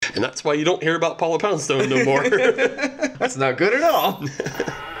And that's why you don't hear about Paula Poundstone no more. That's not good at all.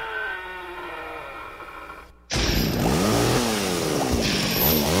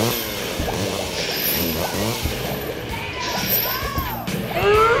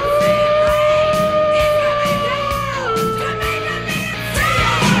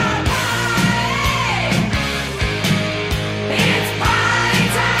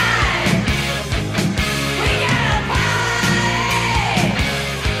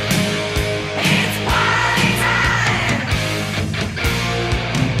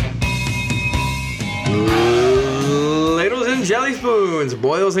 Jelly spoons,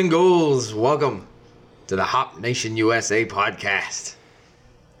 boils and ghouls, welcome to the Hop Nation USA podcast.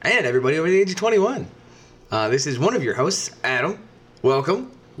 And everybody over the age of 21. This is one of your hosts, Adam.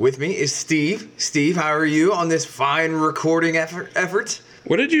 Welcome. With me is Steve. Steve, how are you on this fine recording effort?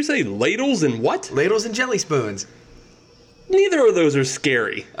 What did you say? Ladles and what? Ladles and jelly spoons. Neither of those are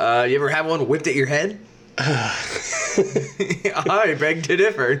scary. You ever have one whipped at your head? I beg to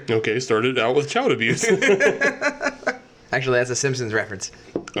differ. Okay, started out with child abuse. Actually, that's a Simpsons reference.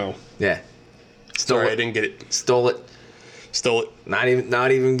 Oh. Yeah. Sorry, I didn't get it. Stole it. Stole it.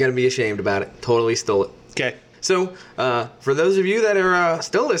 Not even gonna be ashamed about it. Totally stole it. Okay. So, for those of you that are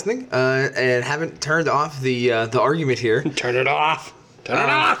still listening and haven't turned off the argument here, Turn it off. Turn it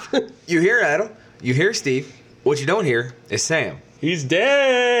off. you hear Adam, you hear Steve. What you don't hear is Sam. He's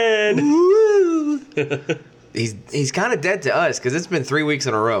dead. Woo! He's kind of dead to us because it's been 3 weeks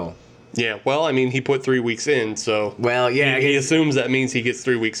in a row. Yeah, well, I mean, he put 3 weeks in, so... Well, yeah. He assumes that means he gets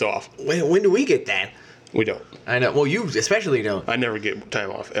 3 weeks off. When do we get that? We don't. I know. Well, you especially don't. I never get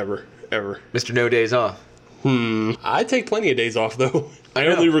time off, ever. Mr. No Days Off. I take plenty of days off, though. I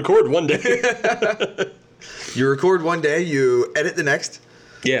know. only record one day. You record one day, you edit the next,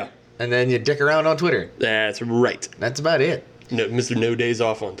 Yeah, and then you dick around on Twitter. that's right. That's about it. No, Mr. No Days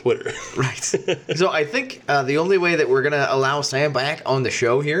Off on Twitter. Right. So I think the only way that we're going to allow Sam back on the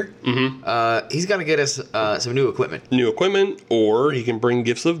show here, he's going to get us some new equipment. New equipment, or he can bring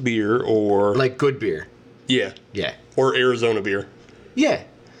gifts of beer, or... Like good beer. Yeah. Yeah. Or Arizona beer. Yeah.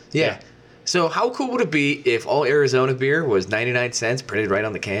 Yeah. So how cool would it be if all Arizona beer was 99 cents printed right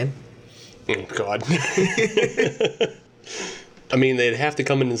on the can? Oh, God. I mean, they'd have to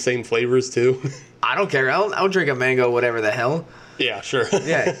come in the same flavors, too. I don't care. I'll drink a mango, whatever the hell. Yeah, sure.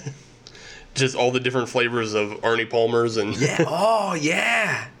 Yeah. Just all the different flavors of Arnie Palmer's, and Yeah. Oh,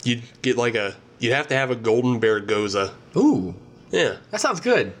 yeah. you'd get like you'd have to have a Golden Bear Goza. Ooh. Yeah. That sounds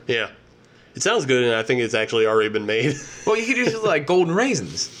good. Yeah. It sounds good, and I think it's actually already been made. Well, you could just do like golden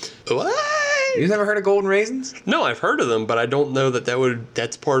raisins. What? You've never heard of golden raisins? No, I've heard of them, but I don't know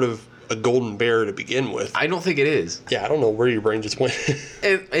that's part of a Golden Bear to begin with. I don't think it is. Yeah, I don't know where your brain just went.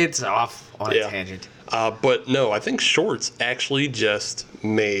 It's off on Yeah. a tangent. But no, I think Shorts actually just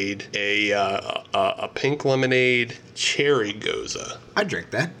made a pink lemonade cherry Goza. I'd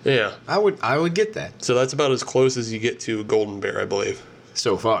drink that. Yeah. I would get that. So that's about as close as you get to a Golden Bear, I believe,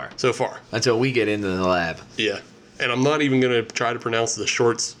 So far. so far. Until we get into the lab. Yeah. And I'm not even going to try to pronounce the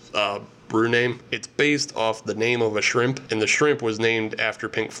Shorts brew name. It's based off the name of a shrimp, and the shrimp was named after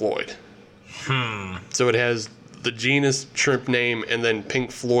Pink Floyd. So it has the genus shrimp name and then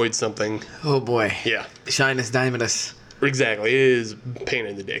Pink Floyd something. Oh boy. Yeah. Shinus Diamondus. Exactly. It is pain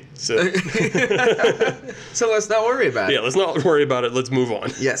in the dick. So So let's not worry about it. yeah, let's not worry about it. Let's move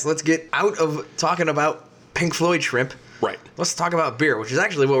on. Yes, let's get out of talking about Pink Floyd shrimp. Right. Let's talk about beer, which is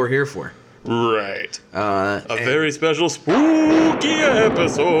actually what we're here for. Right. A And very special spooky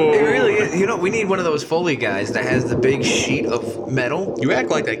episode. It really is. You know, we need one of those Foley guys that has the big sheet of metal. You act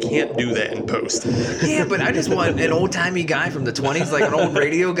like I can't do that in post. Yeah, but I just want an old-timey guy from the 20s, like an old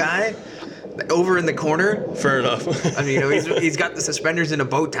radio guy, over in the corner. Fair enough. I mean, you know, he's got the suspenders and a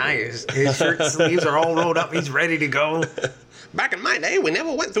bow tie. His shirt sleeves are all rolled up. He's ready to go. Back in my day, we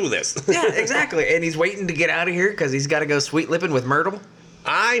never went through this. Yeah, exactly. And he's waiting to get out of here because he's got to go sweet lipping with Myrtle.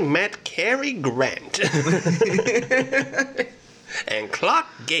 I met Cary Grant and Clark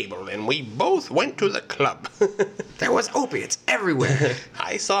Gable, and we both went to the club. There was opiates everywhere.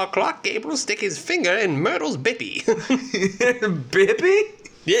 I saw Clark Gable stick his finger in Myrtle's bippy. Bippy?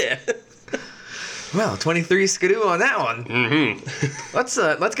 Yeah. Well, 23 skidoo on that one. Mm-hmm.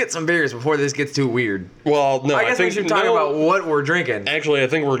 Let's get some beers before this gets too weird. Well, no, I guess we should talk about what we're drinking. Actually, I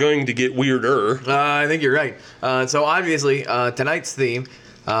think we're going to get weirder. I think you're right. So obviously, tonight's theme,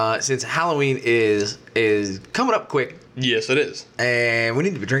 since Halloween is coming up quick, Yes, it is. and we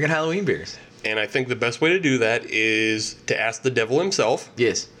need to be drinking Halloween beers. And I think the best way to do that is to ask the devil himself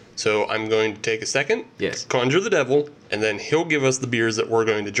Yes. So I'm going to take a second, Yes. conjure the devil, and then he'll give us the beers that we're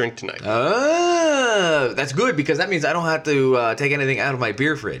going to drink tonight. Oh, that's good because that means I don't have to take anything out of my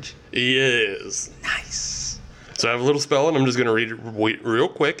beer fridge. Yes. Nice. So I have a little spell, and I'm just going to read it real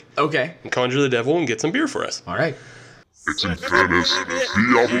quick Okay. and conjure the devil and get some beer for us. All right. It's Infernus,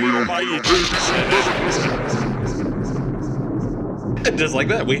 And just like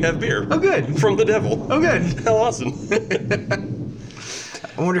that, we have beer. Oh, good. From the devil. Oh, good. How awesome.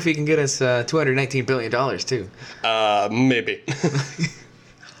 I wonder if he can get us $219 billion, too. Maybe.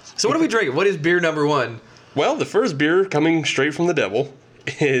 So what are we drinking? What is beer number one? Well, the first beer coming straight from the devil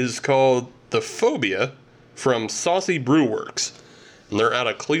is called the Phobia from Saucy Brew Works. And they're out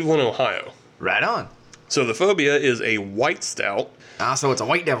of Cleveland, Ohio. Right on. So the Phobia is a white stout. Ah, so it's a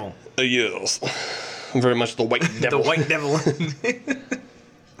white devil. Yes. Very much the white devil. The white devil.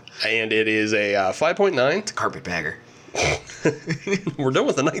 And it is a 5.9. Carpetbagger. We're done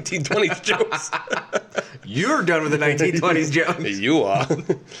with the 1920s jokes. You're done with the 1920s jokes. You are.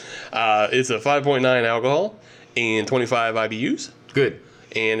 It's a 5.9 alcohol and 25 IBUs. Good.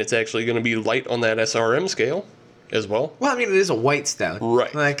 And it's actually going to be light on that SRM scale as well. Well, I mean, it is a white stout.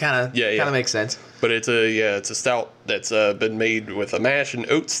 Right. That kind of makes sense. But it's a stout that's been made with a mash and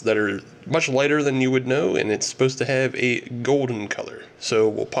oats that are much lighter than you would know, and it's supposed to have a golden color. So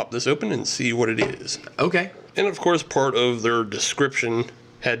we'll pop this open and see what it is. Okay. And of course, part of their description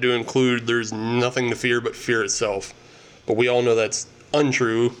had to include there's nothing to fear but fear itself. But we all know that's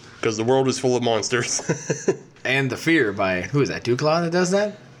untrue because the world is full of monsters. And The Fear by, who is that, Duclaw that does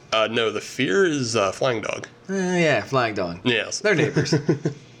that? No, the fear is Flying Dog. Yeah, Flying Dog. Yes. They're neighbors.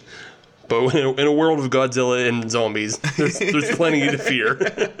 But in a world of Godzilla and zombies, there's plenty to fear.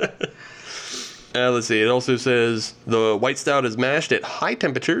 Let's see. It also says the white stout is mashed at high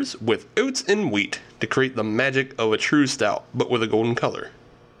temperatures with oats and wheat to create the magic of a true stout, but with a golden color,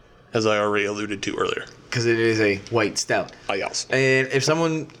 as I already alluded to earlier. Because it is a white stout. Yes. And if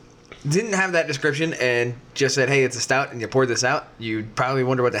someone didn't have that description and just said, hey, it's a stout, and you poured this out, you'd probably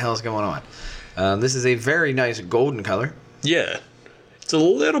wonder what the hell is going on. This is a very nice golden color. Yeah. It's a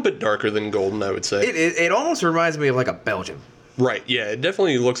little bit darker than golden, I would say. It almost reminds me of like a Belgian. Right, yeah. It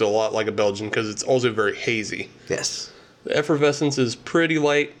definitely looks a lot like a Belgian because it's also very hazy. Yes. The effervescence is pretty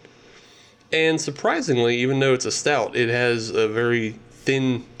light. And surprisingly, even though it's a stout, it has a very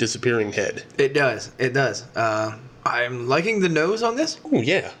thin, disappearing head. It does. It does. I'm liking the nose on this. Oh,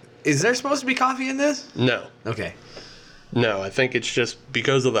 yeah. Is there supposed to be coffee in this? No. Okay. No, I think it's just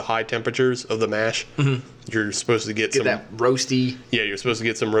because of the high temperatures of the mash, you're supposed to get some... That roasty. Yeah, you're supposed to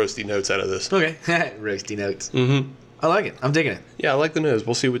get some roasty notes out of this. Okay. Roasty notes. Mm-hmm. I like it. I'm digging it. Yeah, I like the nose.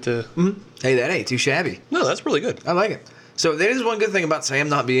 We'll see what the... Hey, that ain't too shabby. No, that's really good. I like it. So there is one good thing about Sam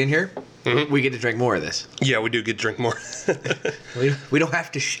not being here. We get to drink more of this. Yeah, we do get to drink more. We don't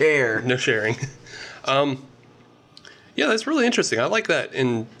have to share. No sharing. Yeah, that's really interesting. I like that.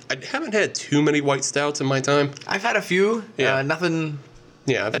 And I haven't had too many white stouts in my time. I've had a few. Yeah. Nothing.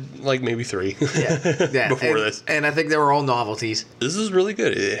 Yeah, I've had like maybe 3 Yeah. before and, this. And I think they were all novelties. This is really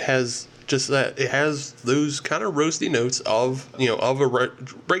good. It has just that. It has those kind of roasty notes of a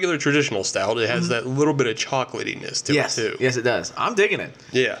regular traditional stout. It has that little bit of chocolatiness to it too. Yes, it does. I'm digging it.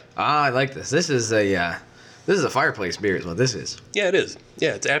 Yeah. I like this. This is a fireplace beer is what this is. Yeah, it is.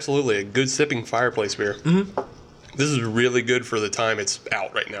 Yeah, it's absolutely a good sipping fireplace beer. This is really good for the time it's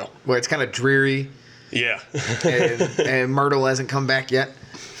out right now. Where it's kind of dreary Yeah. and Myrtle hasn't come back yet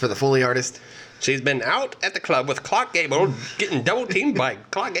for the Foley artist. She's been out at the club with Clark Gable, getting double teamed by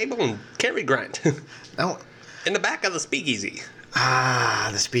Clark Gable and Cary Grant Oh, in the back of the speakeasy.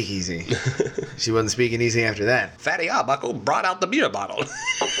 the speakeasy. She wasn't speaking easy after that. Fatty Arbuckle brought out the beer bottle.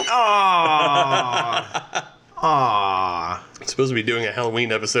 Aww. It's supposed to be doing a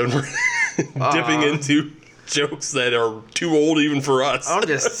Halloween episode. We're dipping into jokes that are too old even for us. I'm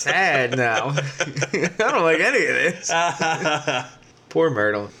just sad now. I don't like any of this. Poor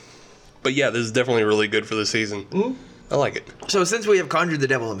Myrtle. But yeah, this is definitely really good for the season. I like it. So since we have conjured the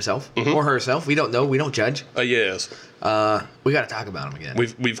devil himself or herself, we don't know, we don't judge. Yes. We got to talk about him again.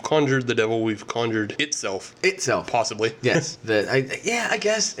 We've conjured the devil. We've conjured itself. Possibly. Yes. I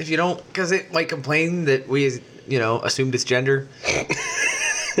guess if you don't, because it might complain that we, assumed its gender. I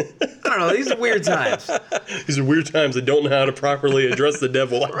don't know. These are weird times. These are weird times. I don't know how to properly address the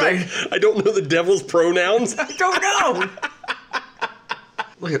devil. Right. I don't know the devil's pronouns. I don't know.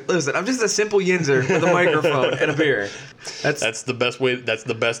 Listen, I'm just a simple yinzer with a microphone and a beer. That's the best way. That's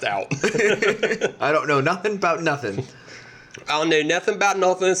the best out. I don't know nothing about nothing. I don't know nothing about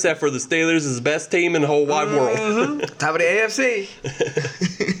nothing except for the Steelers is the best team in the whole wide world. Top of the AFC.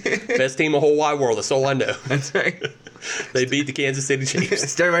 Best team in the whole wide world. That's all I know. That's right. They beat the Kansas City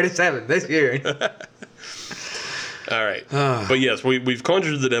Chiefs. Start at 7 this year. All right. But yes, we've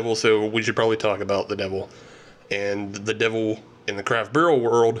conjured the devil, so we should probably talk about the devil. And the devil in the craft beer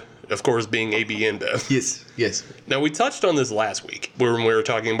world, of course, being AB InBev. Yes. Now, we touched on this last week when we were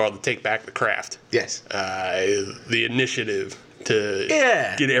talking about the Take Back the Craft. Yes. The initiative to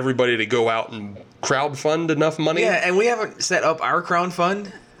Yeah. get everybody to go out and crowdfund enough money. Yeah, and we haven't set up our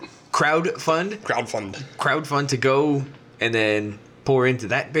crowdfund to go and then pour into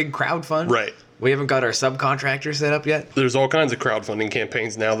that big crowdfund. Right. We haven't got our subcontractor set up yet. There's all kinds of crowdfunding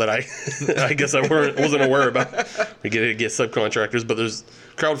campaigns now that I guess I wasn't aware about. We get subcontractors, but there's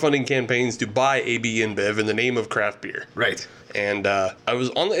crowdfunding campaigns to buy AB InBev in the name of craft beer. Right. And I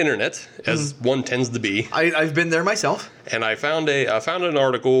was on the internet, as one tends to be. I've been there myself. And I found an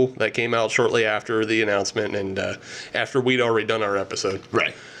article that came out shortly after the announcement and after we'd already done our episode.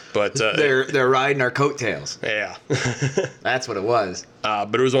 Right. But they're riding our coattails. yeah. That's what it was.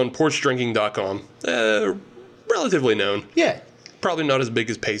 But it was on porchdrinking.com. Relatively known. Yeah. Probably not as big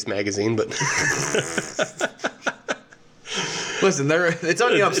as Paste Magazine, but Listen, it's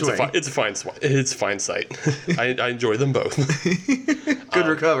on the upswing. It's a fine site. I enjoy them both. Good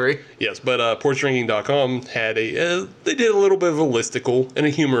recovery. Yes, but porchdrinking.com had they did a little bit of a listicle in a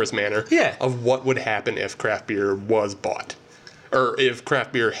humorous manner of what would happen if craft beer was bought. Or if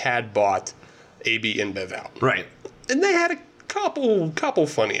craft beer had bought AB InBev out. Right. And they had a couple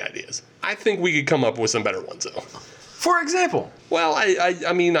funny ideas. I think we could come up with some better ones, though. For example. Well,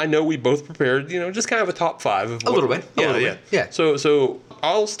 I mean, I know we both prepared, just kind of a top 5. Of a little bit. Yeah. So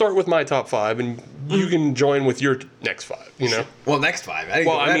I'll start with my top 5, and you can join with your next 5, Well, next 5.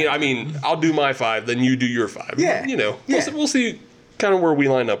 I mean, I'll do my 5, then you do your 5. Yeah. We'll see kind of where we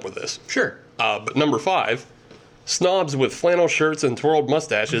line up with this. Sure. But number 5... snobs with flannel shirts and twirled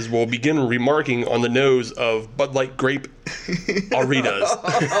mustaches will begin remarking on the nose of Bud Light Grape Auritas.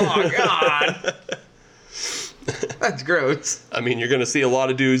 Oh, God. That's gross. I mean, you're going to see a lot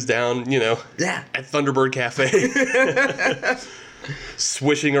of dudes down, at Thunderbird Cafe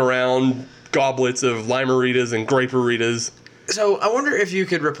swishing around goblets of Lime-A-Ritas and Grape-A-Ritas. So I wonder if you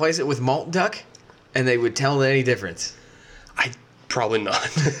could replace it with malt duck and they would tell any difference. Probably not.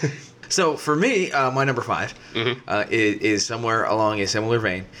 So for me, my number 5 is somewhere along a similar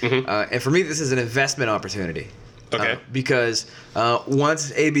vein. And for me, this is an investment opportunity. Okay. Because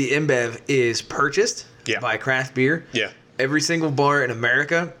once AB InBev is purchased by craft beer, every single bar in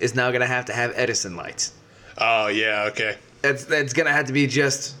America is now going to have Edison lights. Oh, yeah, okay. That's going to have to be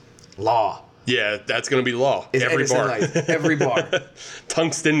just law. Yeah, that's going to be law. Every Edison bar. Lights. Every bar.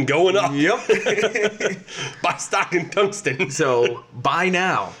 Tungsten going up. Yep. Buy stock in tungsten. So, buy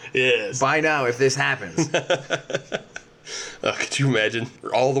now. Yes. Buy now if this happens. Could you imagine?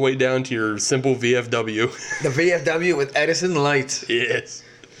 All the way down to your simple VFW. The VFW with Edison lights. Yes.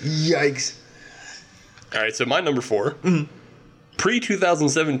 Yikes. All right, so my number 4.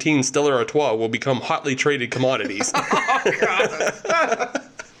 Pre-2017 Stella Artois will become hotly traded commodities. Oh, God.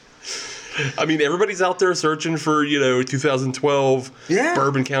 I mean, everybody's out there searching for, 2012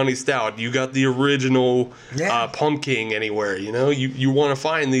 Bourbon County Stout. You got the original Pumpkin anywhere, You want to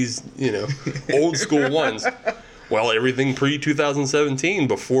find these, old school ones. Well, everything pre-2017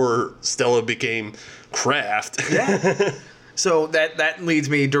 before Stella became craft. Yeah. So that leads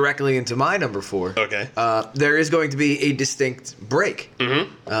me directly into my number 4. Okay. There is going to be a distinct break.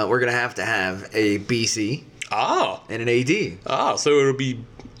 Mm-hmm. We're going to have a BC and an AD. So it'll be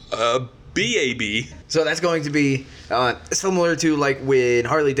BAB. So that's going to be similar to like when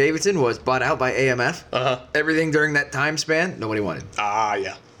Harley Davidson was bought out by AMF. Everything during that time span, nobody wanted.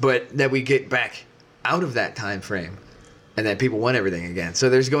 Yeah. But that we get back out of that time frame, and then people want everything again. So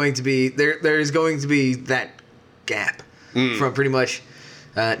there's going to be that gap from pretty much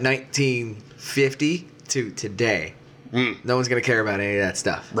 1950 to today. No one's going to care about any of that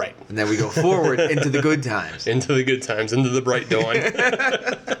stuff. Right. And then we go forward into the good times. Into the good times, into the bright dawn.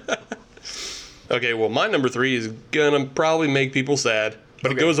 Okay, well, my number 3 is going to probably make people sad,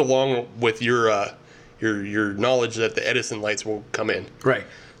 but it goes along with your knowledge that the Edison lights will come in. Right.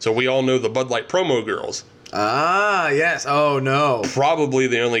 So we all know the Bud Light promo girls. Ah, yes. Oh, no. Probably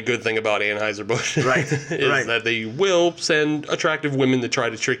the only good thing about Anheuser-Busch is that they will send attractive women to try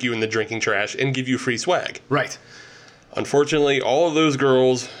to trick you in the drinking trash and give you free swag. Right. Unfortunately, all of those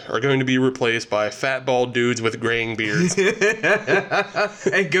girls are going to be replaced by fat, bald dudes with graying beards. And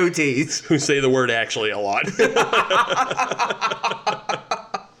goatees. Who say the word actually a lot.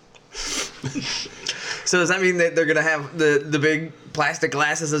 So does that mean that they're going to have the big plastic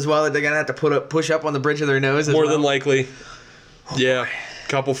glasses as well that they're going to have to push up on the bridge of their nose as More well? than likely. Yeah.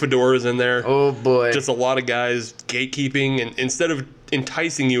 couple fedoras in there. Oh boy. Just a lot of guys gatekeeping, and instead of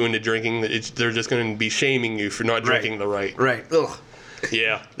enticing you into drinking, they're just going to be shaming you for not drinking the right. Right. Ugh.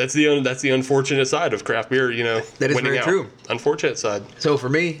 Yeah, that's the unfortunate side of craft beer. That is winning very out. true. Unfortunate side. So for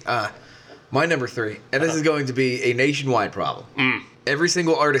me, my number 3, and this is going to be a nationwide problem. Every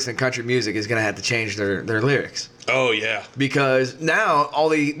single artist in country music is going to have to change their lyrics. Oh yeah. Because now all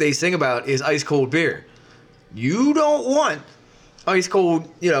they sing about is ice cold beer. You don't want ice cold,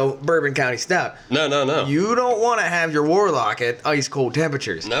 Bourbon County Stout. No. You don't want to have your Warlock at ice cold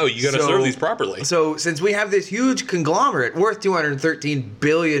temperatures. No, you got to serve these properly. So since we have this huge conglomerate worth $213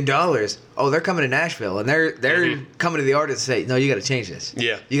 billion, they're coming to Nashville and they're coming to the artist and say, no, you got to change this.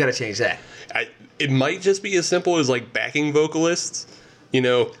 Yeah. You got to change that. It might just be as simple as like backing vocalists,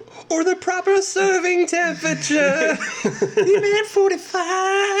 or the proper serving temperature. Demand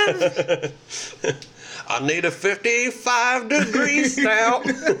 45. I need a 55 degree stout.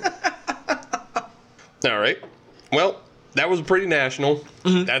 All right. Well, that was pretty national.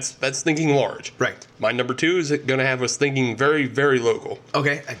 That's thinking large. Right. My number 2 is going to have us thinking very, very local.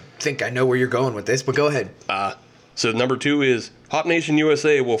 Okay, I think I know where you're going with this, but go ahead. So number 2 is Hop Nation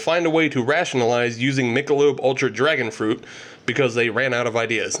USA will find a way to rationalize using Michelob Ultra Dragon Fruit because they ran out of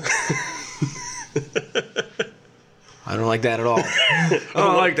ideas. I don't like that at all. I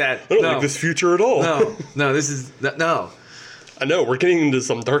don't like that. I don't like this future at all. No, this is no. I know, we're getting into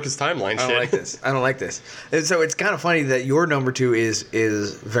some darkest timeline shit. I don't like this. And so it's kind of funny that your number 2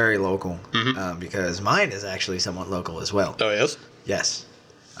 is very local, because mine is actually somewhat local as well. Oh, yes? Yes.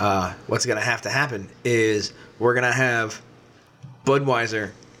 What's going to happen is we're going to have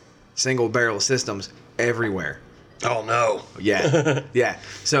Budweiser single barrel systems everywhere. Oh, no. Yeah. Yeah.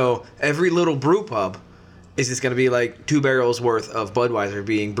 So every little brew pub is just going to be like 2 barrels worth of Budweiser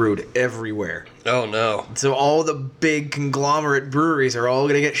being brewed everywhere. Oh, no. So all the big conglomerate breweries are all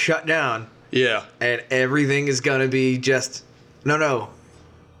going to get shut down. Yeah. And everything is going to be just, no.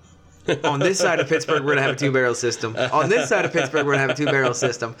 On this side of Pittsburgh, we're going to have a 2-barrel system. On this side of Pittsburgh, we're going to have a 2-barrel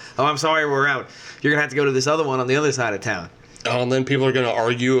system. Oh, I'm sorry, we're out. You're going to have to go to this other one on the other side of town. Oh, and then people are going to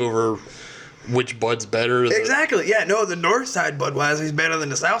argue over which Bud's better. Exactly. Yeah, no, the north side Budweiser is better than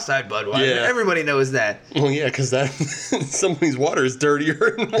the south side Budweiser. Yeah. Everybody knows that. Well, yeah, because somebody's water is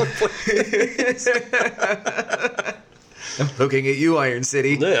dirtier in one place. I'm looking at you, Iron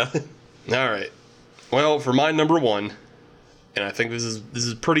City. Yeah. All right. Well, for my number 1, and I think this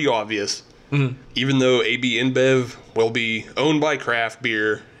is pretty obvious, even though AB InBev will be owned by craft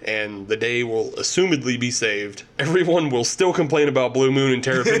beer and the day will assumedly be saved, everyone will still complain about Blue Moon and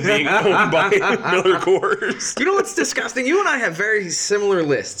Terrapin being owned by Miller Coors. You know what's disgusting? You and I have very similar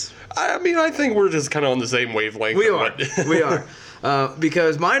lists. I mean, I think we're just kind of on the same wavelength. We are. We are.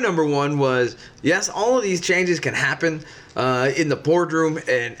 Because my number 1 was, yes, all of these changes can happen in the boardroom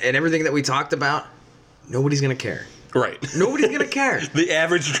and everything that we talked about. Nobody's going to care. Right. Nobody's going to care. The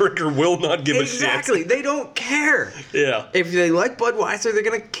average drinker will not give a shit. Exactly. They don't care. Yeah. If they like Budweiser, they're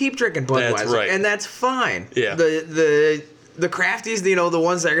going to keep drinking Budweiser. That's right. And that's fine. Yeah. The crafties, the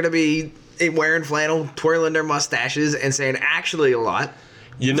ones that are going to be wearing flannel, twirling their mustaches, and saying actually a lot,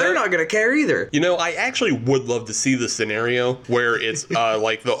 they're not going to care either. I actually would love to see the scenario where it's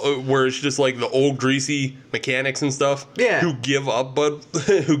where it's just like the old greasy mechanics and stuff. Yeah. Who give up Bud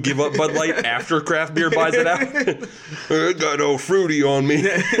Light after craft beer buys it out. I got no fruity on me.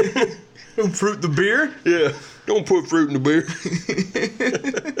 Don't fruit the beer? Yeah. Don't put fruit in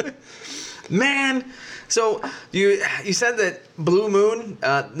the beer. Man. So you said that Blue Moon,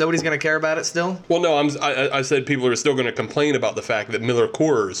 nobody's going to care about it still? Well, no, I said people are still going to complain about the fact that Miller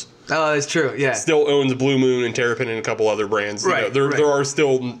Coors Oh, that's true, yeah. still owns Blue Moon and Terrapin and a couple other brands. Right, There right. are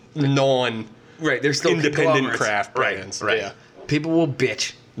still Right, there's still independent conglomerates. craft brands. Right. Yeah. People will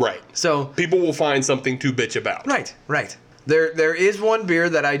bitch. Right. So People will find something to bitch about. Right. There is one beer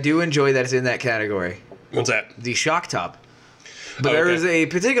that I do enjoy that is in that category. What's that? The Shock Top. But Oh, there okay. is a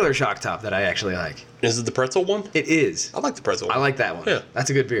particular Shock Top that I actually like. Is it the pretzel one? It is. I like the pretzel one. I like that one. Yeah. That's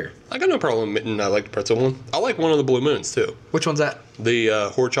a good beer. I got no problem admitting I like the pretzel one. I like one of the Blue Moons, too. Which one's that? The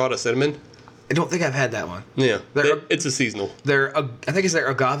horchata cinnamon. I don't think I've had that one. Yeah. They're- It's a seasonal. I think it's their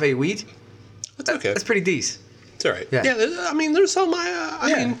agave wheat. It's okay. That's pretty decent. It's all right. Yeah. I mean, there's some.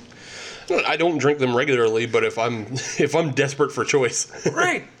 I mean, I don't drink them regularly, but if I'm desperate for choice,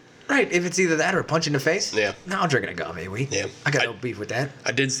 Right. If it's either that or a punch in the face, Yeah. no, I'll drink an agave wheat. Yeah. I got no beef with that.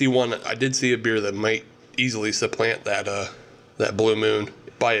 I did see a beer that might easily supplant that Blue Moon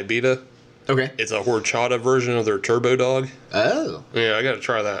by Abita. Okay. It's a horchata version of their Turbo Dog. Oh. Yeah, I got to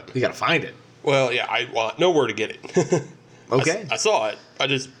try that. You got to find it. Well, yeah, I know where to get it. Okay. I saw it. I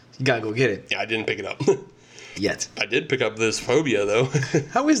just You got to go get it. I didn't pick it up. Yet. I did pick up this phobia, though.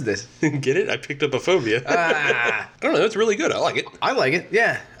 How is this? Get it? I picked up a phobia. I don't know. It's really good. I like it. I like it,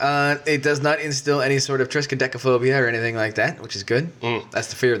 yeah. It does not instill any sort of triskaidekaphobia or anything like that, which is good. That's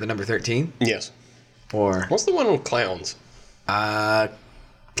the fear of the number 13. Yes. Or, What's the one with clowns?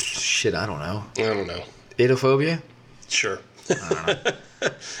 shit, I don't know. I don't know. Idophobia? Sure.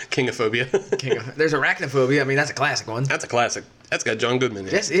 Kingophobia. There's arachnophobia. I mean, that's a classic one. That's a classic. That's got John Goodman in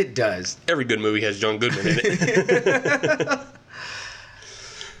it. Yes, it does. Every good movie has John Goodman in it.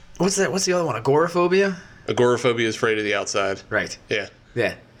 What's that? What's the other one? Agoraphobia? Agoraphobia is afraid of the outside. Right. Yeah.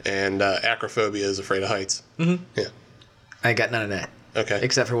 Yeah. And acrophobia is afraid of heights. Mm-hmm. Yeah. I ain't got none of that. Okay.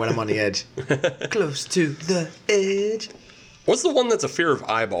 Except for when I'm on the edge. Close to the edge. What's the one that's a fear of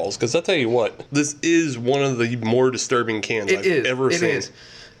eyeballs? Because I'll tell you what, this is one of the more disturbing cans I've ever seen. It is.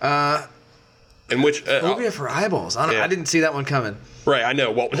 In which Phobia for eyeballs. I didn't see that one coming. Right, I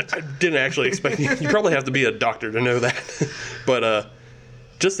know. Well, I didn't actually expect you. You probably have to be a doctor to know that. But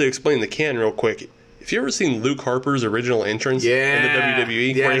just to explain the can real quick, have you ever seen Luke Harper's original entrance in the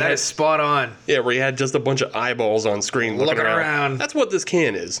WWE? Yeah, that is spot on. Yeah, where he had just a bunch of eyeballs on screen looking around. That's what this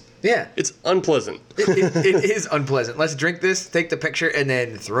can is. Yeah. It's unpleasant. It is unpleasant. Let's drink this, take the picture, and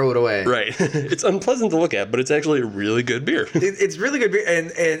then throw it away. Right. It's unpleasant to look at, but it's actually a really good beer. It's really good beer,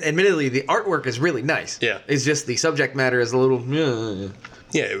 and admittedly, the artwork is really nice. Yeah. It's just the subject matter is a little...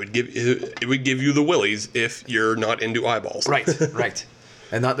 Yeah, it would give you the willies if you're not into eyeballs. Right, right.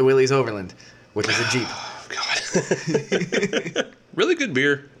 And not the Willys Overland, which is a Jeep. Oh, God. Really good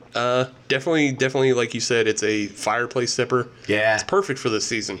beer. Definitely, like you said, it's a fireplace sipper. Yeah. It's perfect for this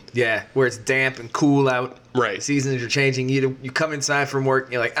season. Yeah, where it's damp and cool out. Right. The seasons are changing. You come inside from work,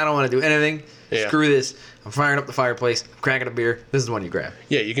 and you're like, I don't want to do anything. Yeah. Screw this. I'm firing up the fireplace. I'm cracking a beer. This is the one you grab.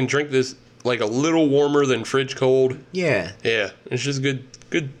 Yeah, you can drink this like a little warmer than fridge cold. Yeah. Yeah, it's just good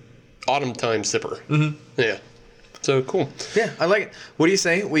autumn time sipper. Mm-hmm. Yeah. So cool. Yeah, I like it. What do you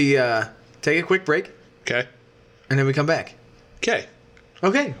say we take a quick break, Okay. and then we come back? Okay.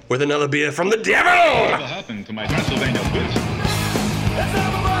 Okay. With another beer from the devil. Whatever happened to my Transylvania Blitz? Let's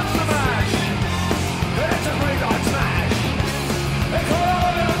have a monster mash. It's a great hot smash. It's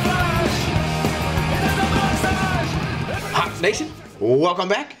all in a flash. It is a monster mash. Hop Nation, welcome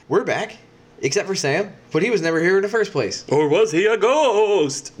back. We're back, except for Sam, but he was never here in the first place. Or was he a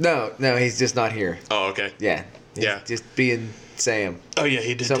ghost? No, he's just not here. Oh, okay. Yeah. He's Yeah. just being Sam Oh, yeah,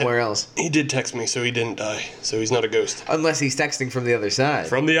 he did. somewhere else. He did text me, so he didn't die. So he's not a ghost. Unless he's texting from the other side.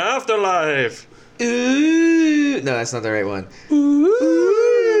 From the afterlife. Ooh. No, that's not the right one.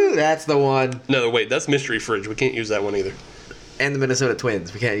 Ooh. That's the one. No, wait, that's Mystery Fridge. We can't use that one either. And the Minnesota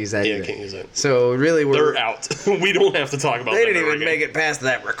Twins. We can't use that Yeah, either. can't use that. So really, They're out. We don't have to talk about They them didn't ever even again. make it past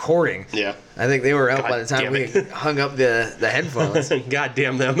that recording. Yeah. I think they were out God by the time damn we it. hung up the headphones. God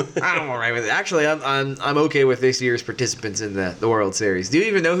damn them. I'm all right with it. Actually, I'm okay with this year's participants in the World Series. Do you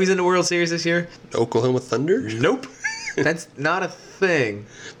even know who's in the World Series this year? Oklahoma Thunder? Nope. That's not a thing.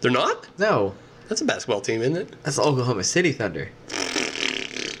 They're not? No, That's a basketball team, isn't it? that's the Oklahoma City Thunder.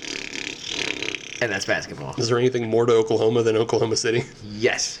 And that's basketball. Is there anything more to Oklahoma than Oklahoma City?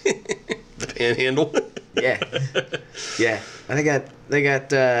 Yes. The Panhandle? Yeah. Yeah. And they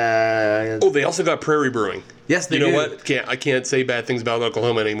got Oh, they also got Prairie Brewing. yes, they You know do. what? I can't say bad things about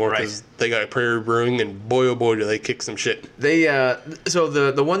Oklahoma anymore because they got Prairie Brewing, and boy oh boy do they kick some shit. They so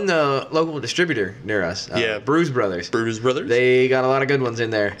the one local distributor near us, Yeah. Brews Brothers. Brews Brothers. They got a lot of good ones in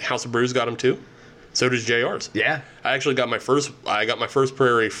there. House of Brews got them too. So does JR's. Yeah. I actually got my first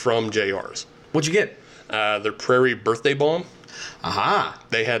Prairie from JR's. What'd you get? Their Prairie Birthday Bomb. Aha.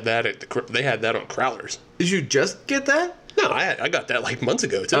 They had that they had that on Crowlers. Did you just get that? No, I got that like months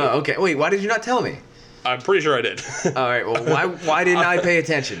ago too. Oh, okay. Wait, why did you not tell me? I'm pretty sure I did. All right. Well, why didn't I pay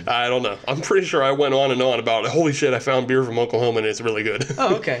attention? I don't know. I'm pretty sure I went on and on about holy shit, I found beer from Oklahoma and it's really good.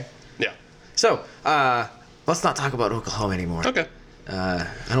 Oh, okay. Yeah. So, let's not talk about Oklahoma anymore. Okay. I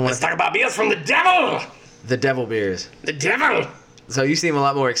don't want Let's to talk about beers from the devil. the devil beers. The devil. So you seem a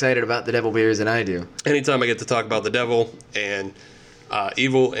lot more excited about the devil beers than I do. Anytime I get to talk about the devil and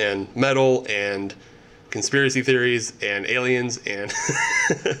evil and metal and conspiracy theories and aliens and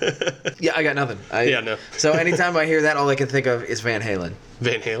Yeah, I got nothing. Yeah, no. So anytime I hear that, all I can think of is Van Halen,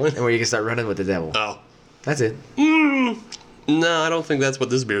 Van Halen. and where you can start running with the devil. Oh. That's it. No, I don't think that's what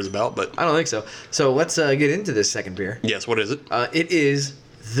this beer is about, but I don't think so. So let's get into this second beer. yes, what is it? It is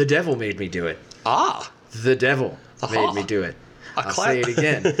The Devil Made Me Do It. Ah. The Devil Aha. made me do it. A I'll cla- say it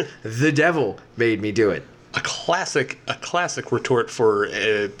again. The Devil made me do it. A classic retort for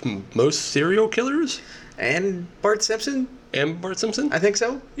most serial killers And Bart Simpson? and Bart Simpson. I think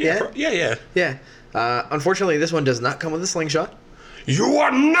so. Yeah. Yeah. Yeah. Unfortunately, this one does not come with a slingshot. You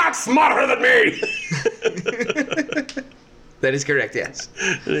are not smarter than me! That is correct, yes.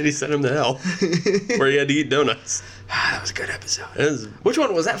 And then he sent him to hell, where he had to eat donuts. That was a good episode. That was- Which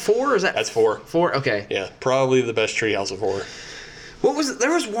one was that? 4 or is that? That's 4. 4. Okay. Yeah, probably the best Treehouse of Horror. What was it?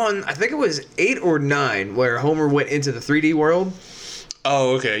 There was one. I think it was 8 or 9 where Homer went into the 3D world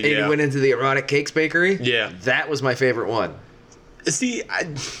Oh, okay, and yeah. he went into the erotic cakes bakery. Yeah. That was my favorite one. See,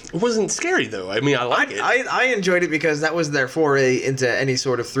 it wasn't scary, though. I mean, I like it. I enjoyed it because that was their foray into any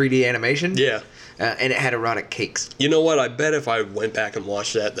sort of 3D animation. Yeah. And it had erotic cakes. You know what? I bet if I went back and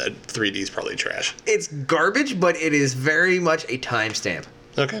watched that 3D is probably trash. It's garbage, but it is very much a timestamp.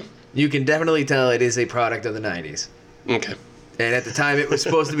 Okay. You can definitely tell it is a product of the 90s. Okay. And at the time, it was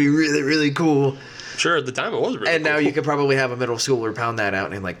supposed to be really, really cool. Sure, at the time it was really And now cool. you could probably have a middle schooler pound that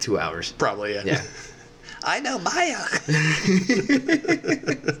out in like 2 hours. Probably, yeah. Yeah. I know Maya.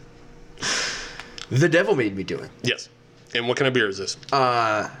 The devil made me do it. Yes. And what kind of beer is this?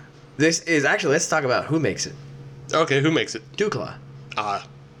 This is actually, let's talk about who makes it. Okay, who makes it? Dukla.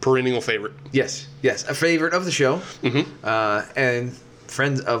 Perennial favorite. Yes, a favorite of the show. Mm-hmm. And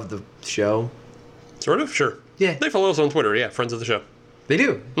friends of the show. Sort of? Sure. Yeah. They follow us on Twitter, yeah. Friends of the show. They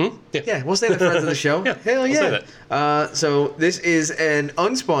do. Hmm? Yeah. Yeah, we'll say the friends of the show. Yeah, Hell we'll yeah. say So this is an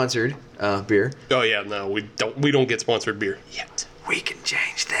unsponsored beer. Oh, yeah, no, we don't get sponsored beer. Yet. We can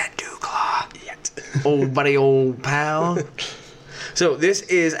change that, Dukla. Yet. Old buddy, old pal. So this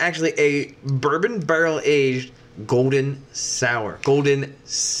is actually a bourbon barrel aged golden sour. Golden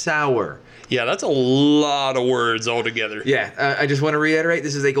sour. Yeah, that's a lot of words altogether. Yeah, I just want to reiterate,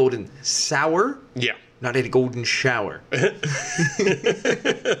 this is a golden sour, Yeah. not a golden shower.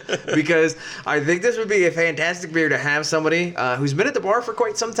 Because I think this would be a fantastic beer to have somebody who's been at the bar for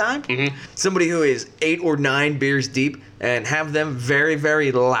quite some time, somebody who is 8 or 9 beers deep, and have them very,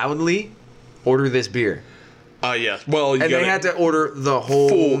 very loudly order this beer. Yeah. Well, you And gotta, they had to order the whole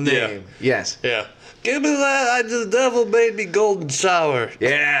Full, name. yeah. Yes. Yeah. Give me that. The devil made me golden shower.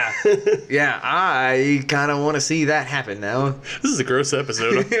 Yeah. Yeah, I kind of want to see that happen now. This is a gross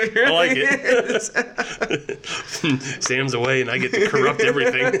episode. I like it. Sam's away and I get to corrupt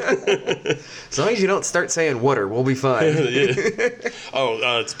everything. As long as you don't start saying water, we'll be fine. Yeah.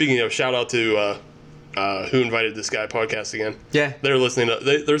 Oh, speaking of, shout out to Who Invited This Guy podcast again. Yeah. They're listening.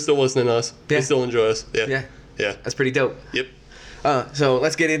 They're still listening to us. Yeah. They still enjoy us. Yeah. Yeah. Yeah. That's pretty dope. Yep. So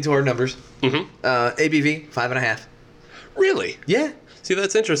let's get into our numbers. Mm-hmm. ABV 5.5. Really? Yeah. See,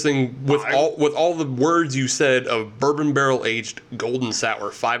 that's interesting. With all the words you said of bourbon barrel aged golden sour,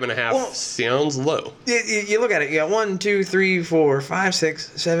 5.5 Well- sounds low. You look at it. You got 1, 2, 3, 4, 5,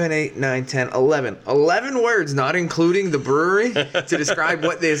 6, 7, 8, 9, 10, 11. 11 words, not including the brewery, to describe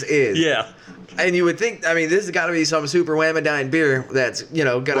what this is. Yeah. And you would think, I mean, this has got to be some super whammadine beer that's,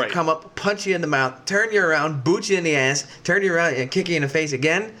 going to Right. come up, punch you in the mouth, turn you around, boot you in the ass, turn you around, and kick you in the face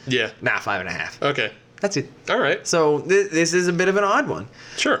again. Yeah. Nah, 5.5. Okay. That's it. All right. So this is a bit of an odd one.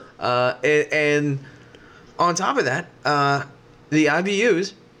 Sure. And on top of that, the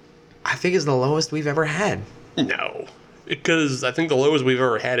IBUs, I think, is the lowest we've ever had. No. Because I think the lowest we've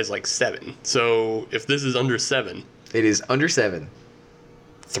ever had is like 7. So if this is under 7, It is under 7.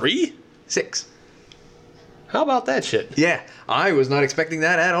 3? 6. How about that shit? Yeah, I was not expecting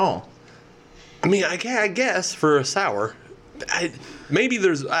that at all. I mean, I guess for a sour, maybe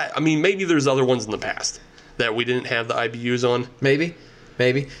there's other ones in the past that we didn't have the IBUs on. Maybe.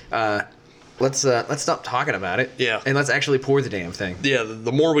 Let's stop talking about it. Yeah. And let's actually pour the damn thing. Yeah,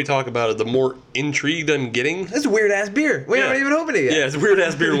 the more we talk about it, the more intrigued I'm getting. This is a weird ass beer. We haven't even opened it yet. Yeah, it's a weird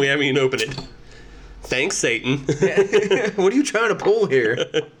ass beer and we haven't even opened it. Thanks, Satan. What are you trying to pull here?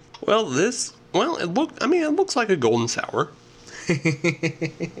 It looks like a golden sour.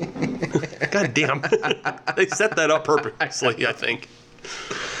 God damn. They set that up purposely, I think.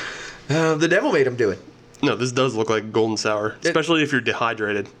 The devil made him do it. No, this does look like a golden sour, especially if you're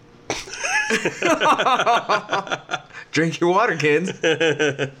dehydrated. Drink your water, kids.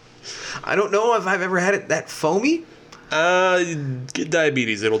 I don't know if I've ever had it that foamy. Get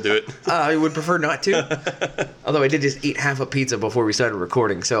diabetes, it'll do it. I would prefer not to. Although I did just eat half a pizza before we started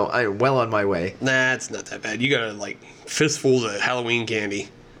recording, so I'm well on my way. Nah, it's not that bad. You got like fistfuls of Halloween candy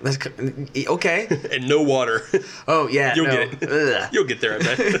That's okay. and no water. Oh yeah, You'll no. get it. Ugh. You'll get there, I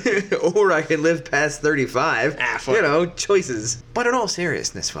bet. Or I can live past 35. Fuck. Choices. But in all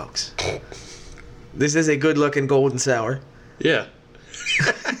seriousness, folks, this is a good-looking golden sour. Yeah.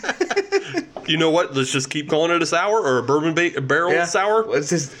 You know what? Let's just keep calling it a sour or a bourbon barrel sour. What's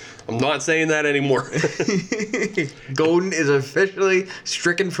this? I'm not saying that anymore. Golden is officially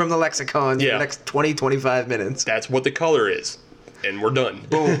stricken from the lexicon for Yeah. the next 20, 25 minutes. That's what the color is. and we're done.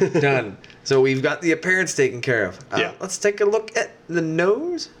 Boom, done. So we've got the appearance taken care of. Yeah. Let's take a look at the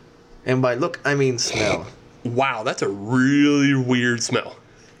nose. And by look, I mean smell. Wow, that's a really weird smell.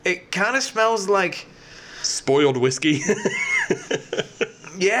 It kind of smells like, Spoiled whiskey.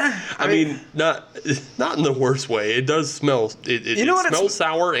 yeah. I mean, not in the worst way. It does smell. It You know what it smells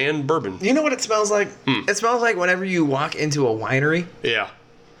sour and bourbon. You know what it smells like? It smells like whenever you walk into a winery. Yeah.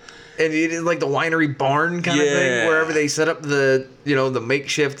 And it is like the winery barn kind of Yeah. thing, wherever they set up the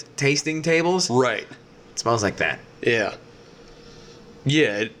makeshift tasting tables. Right. It smells like that. Yeah.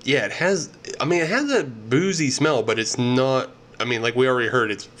 Yeah. It has. I mean, it has that boozy smell, but it's not. I mean, like we already heard,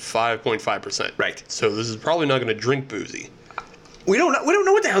 it's 5.5%. Right. So this is probably not going to drink boozy. We don't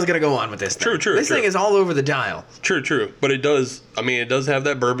know what the hell's gonna go on with this thing. True. This thing is all over the dial. True. But it does. I mean, it does have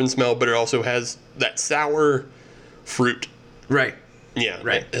that bourbon smell, but it also has that sour fruit. Right. Yeah.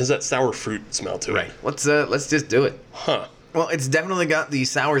 Right. It has that sour fruit smell to it. Let's just do it. Huh. Well, it's definitely got the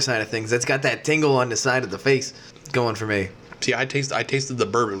sour side of things. It's got that tingle on the side of the face going for me. See, I tasted the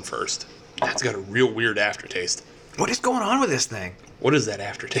bourbon first. That's got a real weird aftertaste. What is going on with this thing? What is that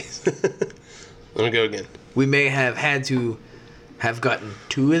aftertaste? Let me go again. We may have had to have gotten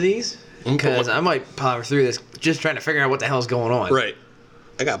 2 of these because I might power through this just trying to figure out what the hell's going on. Right.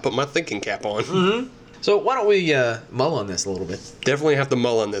 I gotta put my thinking cap on. So why don't we mull on this a little bit? Definitely have to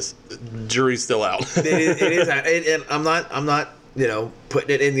mull on this. Jury's still out. It is. And I'm not putting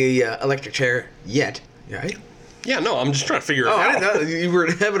it in the electric chair yet. Right? Yeah, no, I'm just trying to figure it Oh, I out. didn't know. You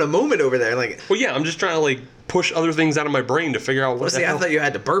were having a moment over there. Like, Well, yeah, I'm just trying to like push other things out of my brain to figure out what the see, I hell. thought you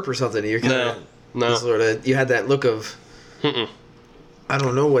had to burp or something. You're kind No. sort of. You had that look of. I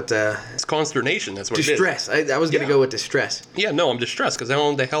don't know what It's consternation. That's what distress. I was gonna Yeah. go with distress. it is. Yeah, no, I'm distressed because I don't know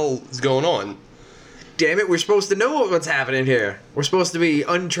what the hell is going on. Damn it, we're supposed to know what's happening here. We're supposed to be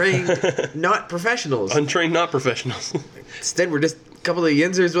untrained, not professionals. Untrained, not professionals. Instead, we're just a couple of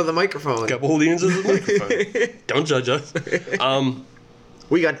yinzers with a microphone. Couple of the ends of the microphone. Don't judge us.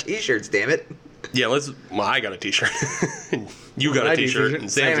 We got t-shirts, damn it. Yeah, well, I got a t-shirt. You got I a do t-shirt, t-shirt.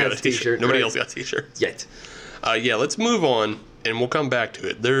 and Sam's Sam got has a t-shirt. t-shirt, Nobody right. else got t-shirts. Yet. Yeah, let's move on, and we'll come back to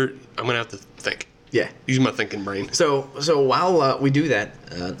it. I'm gonna have to think. Yeah. Use my thinking brain. So while we do that,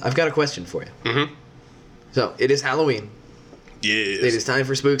 I've got a question for you. Mm-hmm. So, it is Halloween. Yes. It is time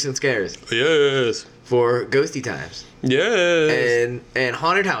for spooks and scares. Yes. For ghosty times. Yes. And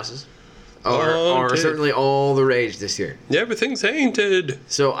haunted houses are Haunted. certainly all the rage this year. Everything's haunted.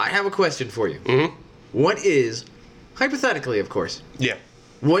 So, I have a question for you. Mm-hmm. What is, hypothetically of course, Yeah.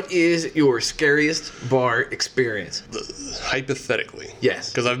 what is your scariest bar experience? Hypothetically. Yes.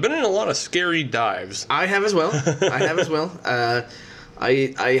 Because I've been in a lot of scary dives. I have as well.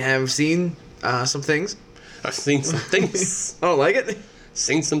 I have seen some things. I've seen some things. I don't like it.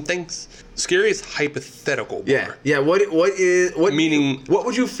 Seen some things. Scariest hypothetical bar. Yeah. What Meaning- what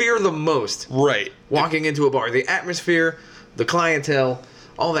would you fear the most Right. walking into a bar? The atmosphere, the clientele,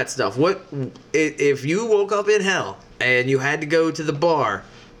 all that stuff. What if you woke up in hell and you had to go to the bar?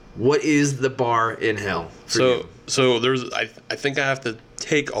 What is the bar in hell for you? So there's I think I have to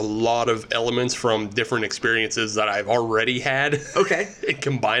take a lot of elements from different experiences that I've already had. Okay. And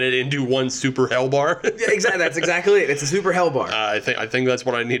combine it into one super hell bar. Yeah, exactly. That's exactly it. It's a super hell bar. I think that's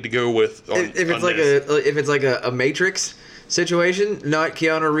what I need to go with. if it's like a Matrix situation, not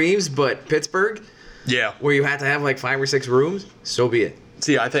Keanu Reeves, but Pittsburgh, yeah. where you have to have like 5 or 6 rooms, so be it.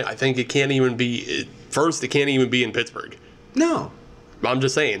 See, I think it can't even be first. It can't even be in Pittsburgh. No. I'm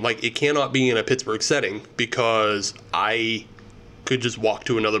just saying, like, it cannot be in a Pittsburgh setting because I could just walk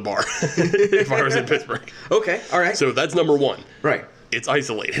to another bar if I was in Pittsburgh. Okay. All right. So that's number one. Right. It's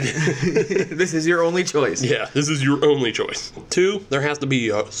isolated. This is your only choice. Yeah, this is your only choice. 2, there has to be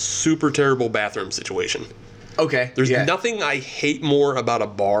a super terrible bathroom situation. Okay. There's nothing I hate more about a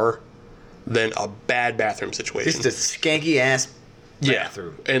bar than a bad bathroom situation. Just a skanky ass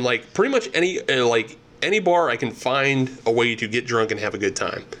bathroom. Yeah. And like pretty much any bar I can find a way to get drunk and have a good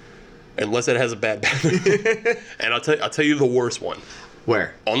time. Unless it has a bad bathroom. And I'll tell you the worst one.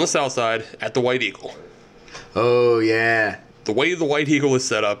 Where? On the south side at the White Eagle. Oh yeah. The way the White Eagle is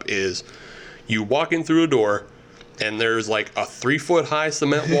set up is you walk in through a door and there's like a 3-foot high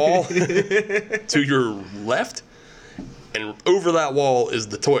cement wall to your left, and over that wall is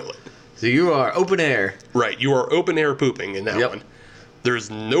the toilet. So you are open air. Right, you are open air pooping in that Yep. one. There's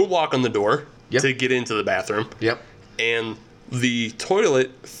no lock on the door Yep. to get into the bathroom. Yep. And the toilet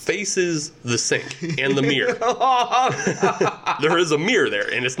faces the sink and the mirror. There is a mirror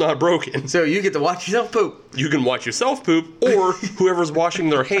there, and it's not broken. So you get to watch yourself poop. You can watch yourself poop, or whoever's washing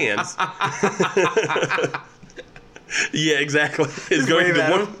their hands. Yeah, exactly. Is going wave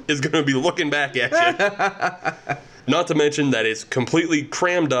at to be looking back at you. Not to mention that it's completely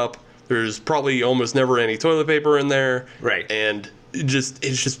crammed up. There's probably almost never any toilet paper in there. Right. And it's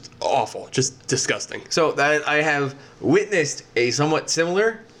just awful. Just disgusting. So I have witnessed a somewhat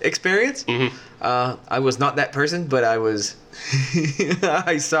similar experience. I was not that person, but I was.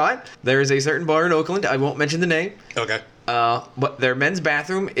 I saw it. There is a certain bar in Oakland. I won't mention the name. Okay. But their men's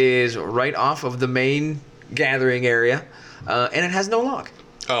bathroom is right off of the main gathering area, and it has no lock.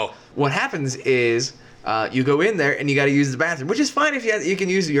 Oh. What happens is you go in there and you got to use the bathroom, which is fine if you can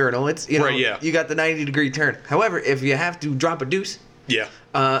use the urinal. It's Right, yeah. you got the 90-degree turn. However, if you have to drop a deuce, Yeah.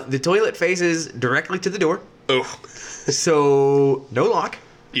 the toilet faces directly to the door, Oh. so no lock.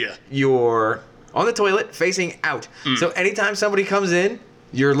 Yeah. You're on the toilet facing out. So anytime somebody comes in,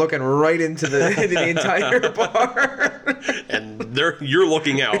 you're looking right into the entire bar. And you're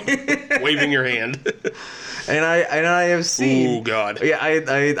looking out, waving your hand. And I have seen. Oh God. Yeah,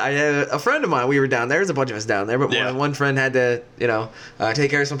 I had a friend of mine. We were down there. There's a bunch of us down there, but Yeah. one friend had to,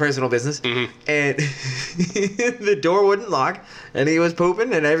 take care of some personal business, and the door wouldn't lock, and he was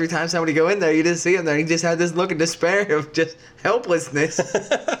pooping. And every time somebody go in there, you just see him there. He just had this look of despair, of just helplessness,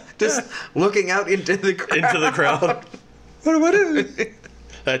 just looking out into the crowd. Into the crowd. What is it?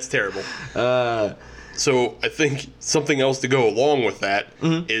 That's terrible. So I think something else to go along with that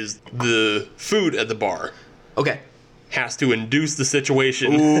is the food at the bar Okay. has to induce the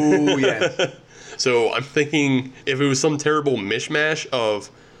situation. Ooh, yeah. So I'm thinking if it was some terrible mishmash of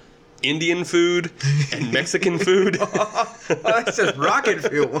Indian food and Mexican food. That's just rocket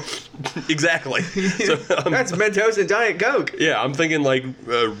fuel. Exactly. So That's Mentos and Diet Coke. yeah, I'm thinking like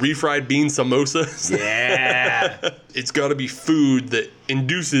refried bean samosas. Yeah. It's got to be food that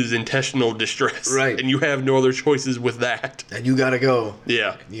induces intestinal distress. Right. And you have no other choices with that. And you gotta go.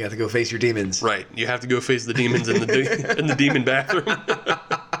 Yeah. You got to go face your demons. Right. You have to go face the demons in the demon bathroom.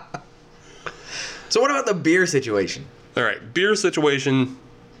 So what about the beer situation? All right. Beer situation.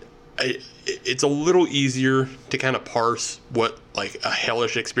 It's a little easier to kind of parse what like a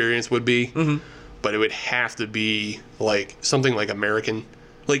hellish experience would be, but it would have to be like something like American,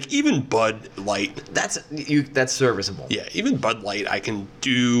 like even Bud Light. That's serviceable. Yeah, even Bud Light I can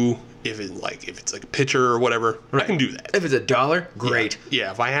do if it's like a pitcher or whatever. I can do that. If it's $1, great. Yeah,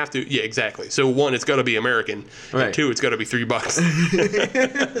 if I have to. Yeah, exactly. So one, it's got to be American. Right. And two, it's got to be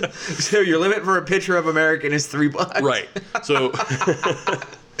 $3. So your limit for a pitcher of American is $3. Right. So.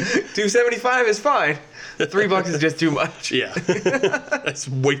 $2.75 is fine. $3 is just too much. Yeah, that's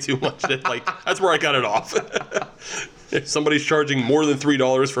way too much. That's where I got it off. If somebody's charging more than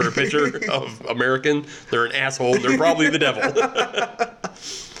 $3 for a pitcher of American, they're an asshole. They're probably the devil.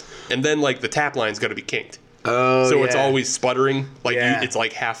 And then like the tap line's got to be kinked. Oh, So it's yeah. always sputtering. Like Yeah. it's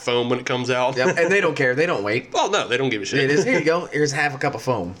like half foam when it comes out. Yep. And they don't care. They don't wait. Oh no, they don't give a shit. It is. Here you go. Here's half a cup of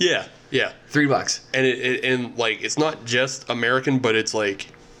foam. Yeah, yeah. $3. And and like it's not just American, but it's like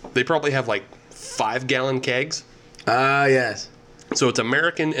they probably have like 5-gallon kegs. Ah, yes. So it's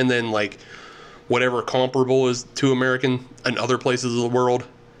American, and then like whatever comparable is to American in other places of the world.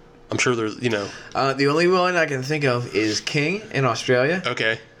 I'm sure there's The only one I can think of is King in Australia.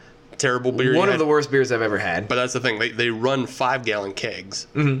 okay, terrible beer. One of the worst beers I've ever had. But that's the thing. They run 5-gallon kegs.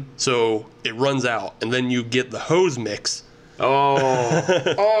 Mm-hmm. So it runs out, and then you get the hose mix. Oh.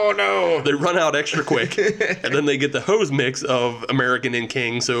 Oh, no. They run out extra quick, and then they get the hose mix of American and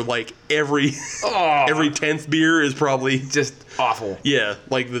King. So like every 10th beer is probably Just awful. yeah,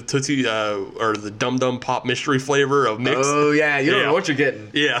 like the Tootsie or the Dum Dum Pop mystery flavor of mix. Oh, yeah. You don't Yeah. know what you're getting.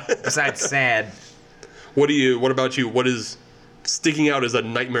 Yeah. Besides sad. What about you? What is sticking out as a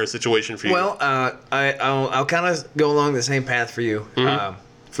nightmare situation for you? Well, I'll kind of go along the same path for you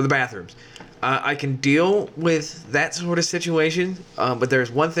for the bathrooms. I can deal with that sort of situation, but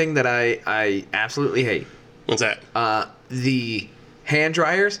there's one thing that I absolutely hate: what's that? the hand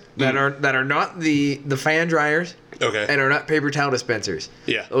dryers that are not the fan dryers Okay. and are not paper towel dispensers.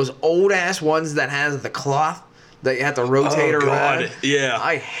 Yeah. Those old ass ones that has the cloth that you have to rotate Oh, around. God, yeah.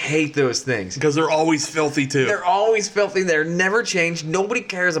 I hate those things. Because they're always filthy too. They're always filthy. They're never changed. Nobody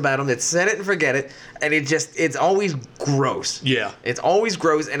cares about them. It's set it and forget it. And it's always gross. Yeah. It's always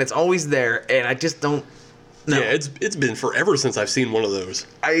gross and it's always there. And I just don't. No. Yeah, it's been forever since I've seen one of those.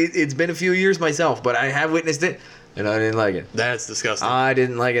 It's been a few years myself, but I have witnessed it and I didn't like it. That's disgusting. I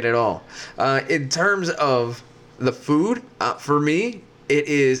didn't like it at all. In terms of the food, for me,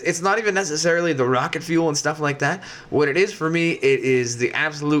 it's not even necessarily the rocket fuel and stuff like that. What it is for me, it is the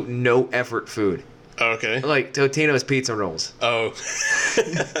absolute no effort food. Okay. Like Totino's pizza rolls. Oh.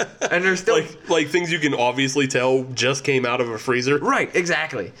 And they're still like things you can obviously tell just came out of a freezer. right,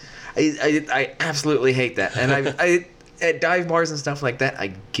 exactly. I absolutely hate that. And I at dive bars and stuff like that,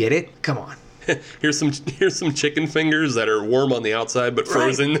 I get it. Come on. here's some chicken fingers that are warm on the outside but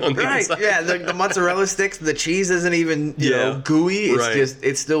frozen on the inside. Yeah, the mozzarella sticks, the cheese isn't even you know gooey.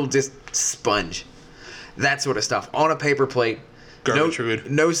 It's still just sponge. That sort of stuff on a paper plate. Garbage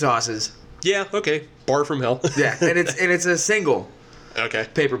food. No sauces. Yeah, okay. Bar from hell. Yeah, and it's a single Okay.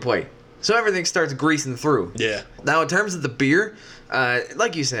 paper plate. So everything starts greasing through. Yeah. Now in terms of the beer,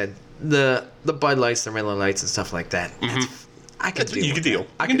 like you said, the Bud Lights, the Miller Lights, and stuff like that. I can deal. You with can deal.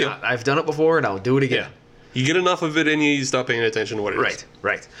 that. You can deal. I've done it before, and I'll do it again. Yeah. You get enough of it and you stop paying attention to what it is.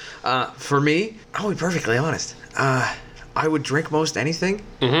 Right. For me, I'll be perfectly honest. I would drink most anything,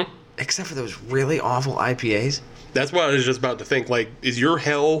 except for those really awful IPAs. That's what I was just about to think. Like, is your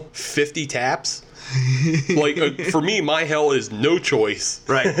hell 50 taps? Like, for me, my hell is no choice.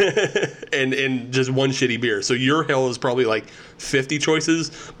 Right. and just one shitty beer. So your hell is probably like 50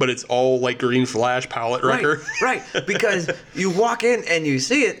 choices, but it's all like Green Flash palette wrecker. Right. Because you walk in and you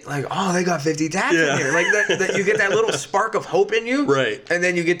see it, like, oh, they got 50 taps in here. Like, that you get that little spark of hope in you. Right. And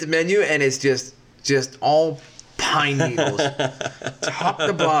then you get the menu, and it's just all pine needles, top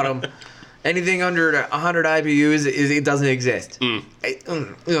to bottom. Anything under 100 IBUs, it doesn't exist. No,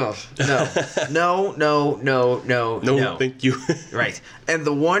 Thank you. Right. And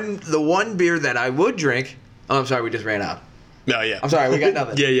the one beer that I would drink. Oh, I'm sorry, we just ran out. No, yeah. I'm sorry, we got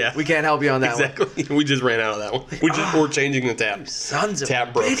nothing. Yeah. We can't help you on that one. Exactly. We just ran out of that one. We're changing the tap. Sons of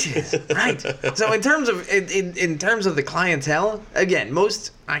Tap broke. bitches. Right. So in terms of the clientele, again,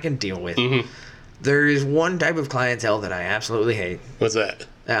 most I can deal with. There is one type of clientele that I absolutely hate. What's that?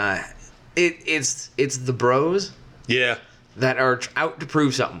 It's the bros Yeah. that are out to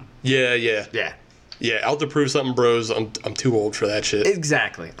prove something. Yeah. Yeah. Out to prove something, bros. I'm too old for that shit.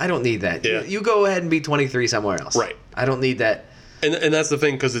 Exactly. I don't need that. Yeah. You go ahead and be 23 somewhere else. Right. I don't need that. And that's the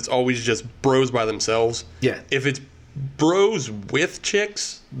thing, because it's always just bros by themselves. Yeah. If it's bros with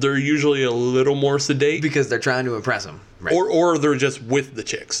chicks, they're usually a little more sedate. Because they're trying to impress them. Right. Or they're just with the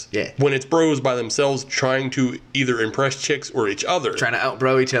chicks. Yeah. When it's bros by themselves trying to either impress chicks or each other. trying to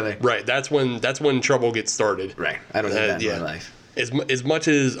outbro each other. Right. That's when trouble gets started. Right. I don't need that in my life. As much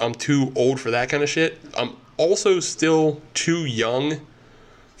as I'm too old for that kind of shit, I'm also still too young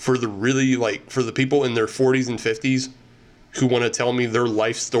for the people in their 40s and 50s who want to tell me their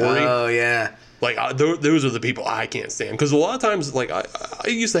life story. Oh, yeah. Like, those are the people I can't stand. Because a lot of times, like, I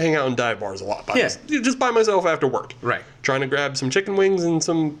used to hang out in dive bars a lot. Just by myself after work. Right. Trying to grab some chicken wings and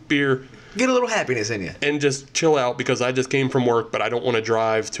some beer. Get a little happiness in you. And just chill out because I just came from work, but I don't want to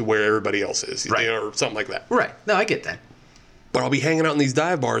drive to where everybody else is. Right. Or something like that. Right. No, I get that. But I'll be hanging out in these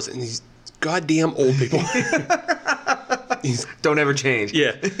dive bars and these goddamn old people. Don't ever change.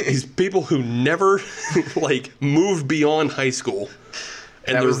 Yeah. These people who never, moved beyond high school.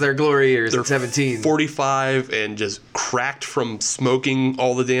 And that was their glory years they're at 17. 45 and just cracked from smoking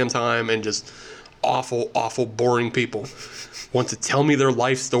all the damn time and just awful, awful, boring people want to tell me their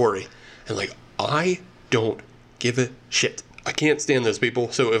life story. And I don't give a shit. I can't stand those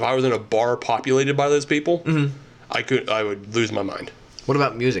people. So if I was in a bar populated by those people, I would lose my mind. What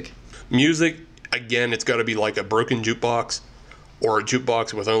about music? Music, again, it's got to be like a broken jukebox or a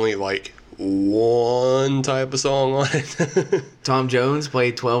jukebox with only one type of song on it. Tom Jones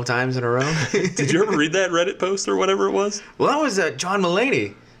played 12 times in a row. Did you ever read that Reddit post or whatever it was? Well, that was John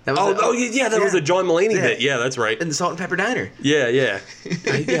Mulaney. That was that was a John Mulaney bit. Yeah, that's right. In the Salt and Pepper Diner. Yeah.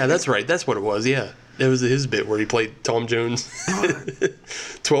 Yeah, that's right. That's what it was, yeah. It was his bit where he played Tom Jones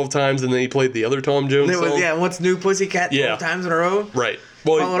 12 times and then he played the other Tom Jones song. What's New Pussycat 12 times in a row? Right.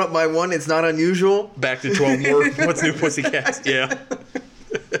 Well, followed up by one, It's Not Unusual. Back to 12 more. What's New Pussycat? Yeah.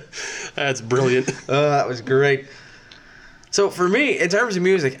 That's brilliant. That was great. So for me, in terms of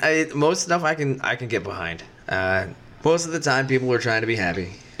music, most stuff I can get behind. Most of the time, people are trying to be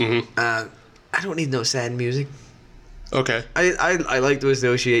happy. I don't need no sad music. Okay. I like to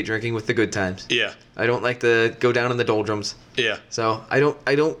associate drinking with the good times. Yeah. I don't like to go down in the doldrums. Yeah. So I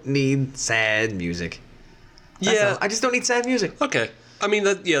don't need sad music. That's all. I just don't need sad music. Okay. I mean,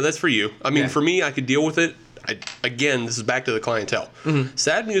 that's for you. I mean, for me, I could deal with it. Again, this is back to the clientele.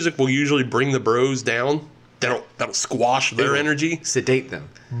 Sad music will usually bring the bros down. That'll squash their energy. Sedate them.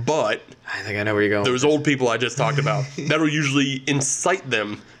 But I think I know where you're going. Those old people I just talked about, that'll usually incite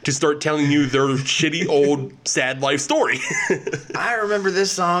them to start telling you their shitty old sad life story. I remember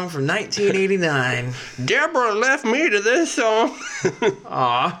this song from 1989. Deborah left me to this song.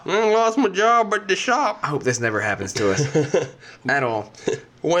 Aw. I lost my job at the shop. I hope this never happens to us. At all.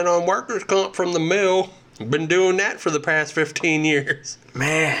 Went on workers' comp from the mill. Been doing that for the past 15 years.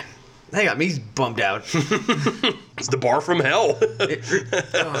 Man, they got me bummed out. It's the bar from hell.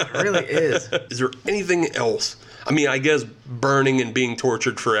 It really is. Is there anything else I mean, I guess burning and being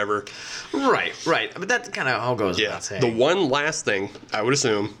tortured forever. Right. But that's kind of how it goes Yeah. without saying. The one last thing I would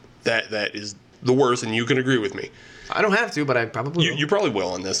assume that is the worst, and you can agree with me. I don't have to, but I probably will. You probably will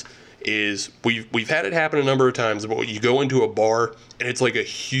on this. Is we've had it happen a number of times, but you go into a bar and it's like a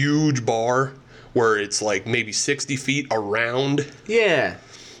huge bar where it's like maybe 60 feet around, Yeah.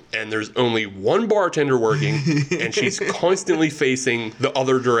 and there's only one bartender working, and she's constantly facing the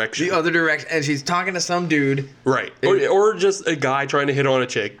other direction. The other direction, and she's talking to some dude. Right. Or just a guy trying to hit on a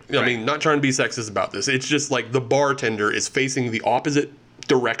chick. I Right. mean, not trying to be sexist about this. It's just like the bartender is facing the opposite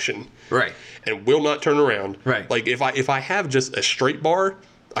direction. Right. And will not turn around. Right. Like if I have just a straight bar,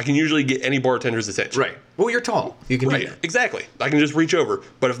 I can usually get any bartender's attention. Right. Well, you're tall. You can do Right. that. Exactly. I can just reach over.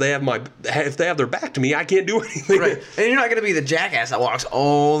 But if they have their back to me, I can't do anything. Right. And you're not going to be the jackass that walks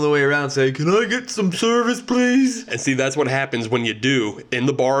all the way around saying, "Can I get some service, please?" And see, that's what happens when you do in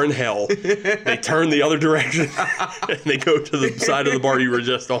the bar in hell. They turn the other direction and they go to the side of the bar you were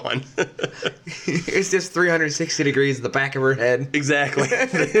just on. It's just 360 degrees in the back of her head. Exactly.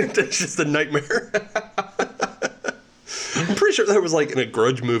 It's just a nightmare. I'm pretty sure that was like in a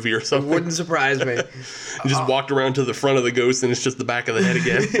Grudge movie or something. Wouldn't surprise me. You just walked around to the front of the ghost and it's just the back of the head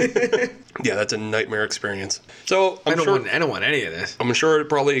again. Yeah, that's a nightmare experience. So I don't want any of this. I'm sure it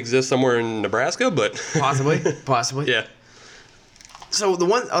probably exists somewhere in Nebraska, but Possibly. yeah. So the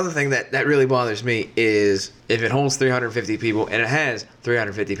one other thing that really bothers me is if it holds 350 people, and it has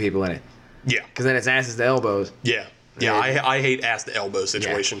 350 people in it, Yeah. because then it's asses to elbows. Yeah. Yeah, I hate ass to elbow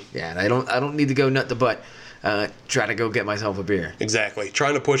situation. Yeah, and I don't need to go nut to butt. Try to go get myself a beer. Exactly.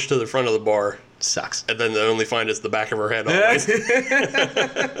 Trying to push to the front of the bar, Sucks. and then they only find it's the back of her head always. I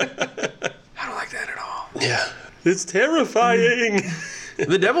don't like that at all. Yeah. It's terrifying.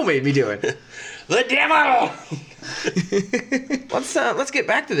 The devil made me do it. The devil! Let's get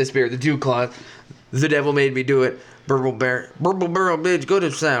back to this beer, the Dew Claw. The devil made me do it. Burble barrel, bitch, go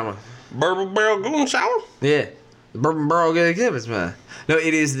to sour. Bourbon barrel goon sour? Yeah, the bourbon barrel gonna give us man. No,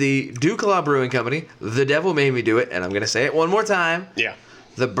 it is the Dew Claw Brewing Company. The devil made me do it, and I'm gonna say it one more time. Yeah.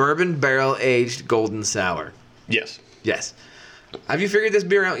 The bourbon barrel aged golden sour. Yes. Yes. Have you figured this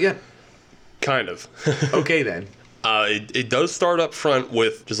beer out yet? Kind of. Okay then. It does start up front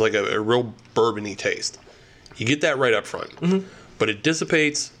with just like a real bourbon-y taste. You get that right up front. Mm-hmm. But it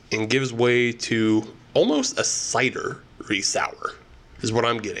dissipates and gives way to almost a cider-y sour is what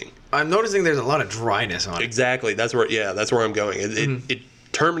I'm getting. I'm noticing there's a lot of dryness on it. Exactly. That's where I'm going. It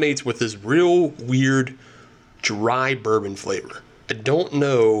terminates with this real weird dry bourbon flavor. I don't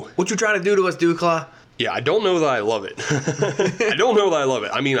know. What you trying to do to us, Dew Claw? Yeah, I don't know that I love it. I don't know that I love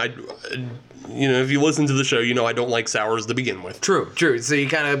it. I mean, if you listen to the show, you know I don't like sours to begin with. True. So you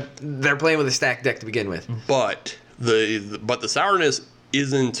they're playing with a stacked deck to begin with. But the sourness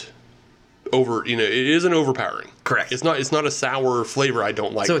isn't it isn't overpowering. Correct. It's not a sour flavor I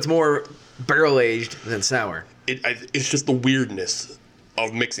don't like. So it's more barrel aged than sour. It's just the weirdness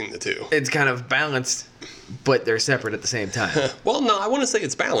of mixing the two. It's kind of balanced, but they're separate at the same time. Well, no, I want to say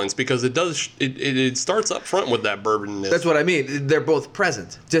it's balanced because it starts up front with that bourbonness. That's what I mean. They're both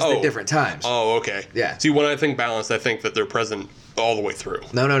present, just at different times. Oh, okay. Yeah. See, when I think balanced, I think that they're present all the way through.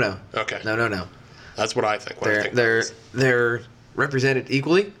 No. Okay. No. That's what I think. When I think They're balanced. they're represented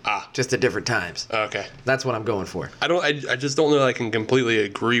equally, just at different times. Okay. That's what I'm going for. I just don't know that I can completely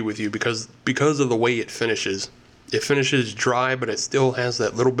agree with you because of the way it finishes. It finishes dry, but it still has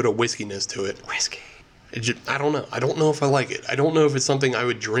that little bit of whiskiness to it. Whiskey. I don't know. I don't know if I like it. I don't know if it's something I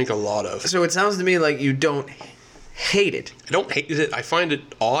would drink a lot of. So it sounds to me like you don't hate it. I don't hate it. I find it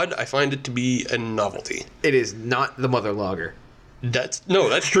odd. I find it to be a novelty. It is not the mother lager. That's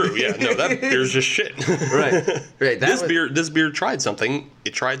true. Yeah, no, that beer's just shit. Right. This beer tried something.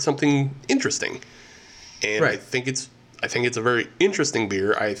 It tried something interesting, and Right. I think it's a very interesting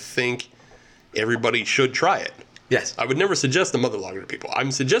beer. I think everybody should try it. Yes. I would never suggest the mother lager to people.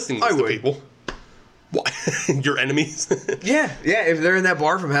 I'm suggesting this to would. people. What? Your enemies? Yeah. If they're in that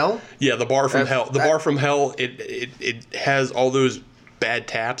bar from hell. Yeah, the bar from That's- hell. The bar from hell. It has all those bad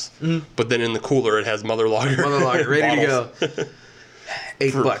taps, but then in the cooler it has mother lager. Mother lager, ready bottles. to go.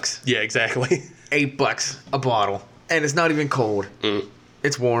 $8. Yeah, exactly. $8 a bottle, and it's not even cold.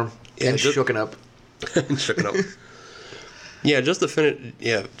 It's warm and just- shooken up. Shook it up. Yeah, just to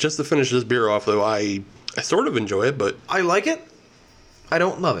finish this beer off though, I sort of enjoy it, but I like it. I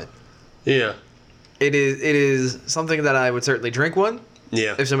don't love it. yeah, It is something that I would certainly drink one.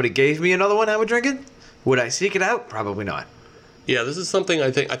 yeah, If somebody gave me another one, I would drink it. Would I seek it out? Probably not. yeah. This is something I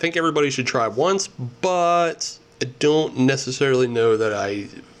think everybody should try once, but I don't necessarily know that I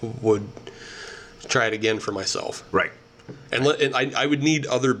would try it again for myself. Right. And I would need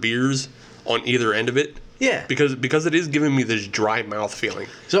other beers on either end of it Yeah. Because it is giving me this dry mouth feeling.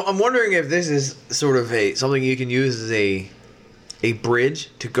 So I'm wondering if this is sort of something you can use as a bridge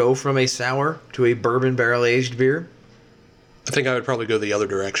to go from a sour to a bourbon barrel aged beer. I think I would probably go the other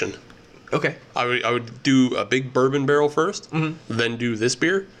direction. Okay. I would do a big bourbon barrel first, then do this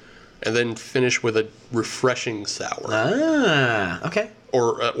beer, and then finish with a refreshing sour, Ah. Okay.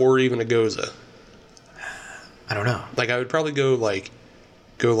 or even a Goza. I don't know. Like I would probably go like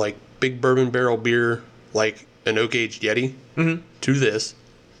big bourbon barrel beer, like an oak aged Yeti, to this,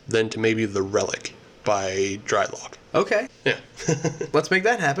 then to maybe the Relic by Drylock. Okay. Yeah. Let's make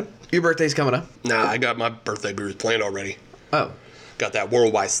that happen. Your birthday's coming up. Nah, I got my birthday beers planned already. Oh. Got that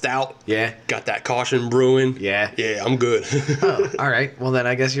Worldwide Stout. Yeah. Got that Caution Brewing. Yeah. Yeah, I'm good. Oh, all right. Well, then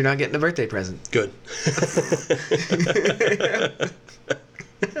I guess you're not getting a birthday present. Good.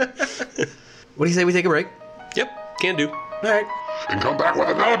 What do you say we take a break? Yep, can do. All right. And come back with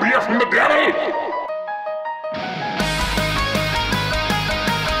another beer from the devil!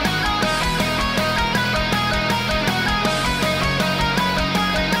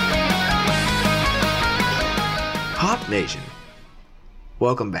 Hop Nation,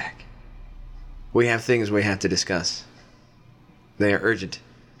 welcome back. We have things we have to discuss. They are urgent.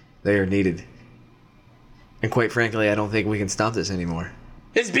 They are needed. And quite frankly, I don't think we can stop this anymore.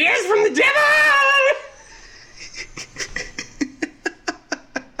 It's beers from the devil!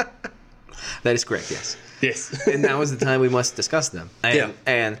 That is correct, yes. Yes. And now is the time we must discuss them.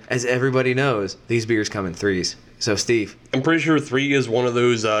 And as everybody knows, these beers come in threes. So, Steve. I'm pretty sure 3 is one of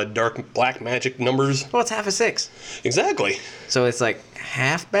those dark black magic numbers. Well, it's half a 6. Exactly. So it's like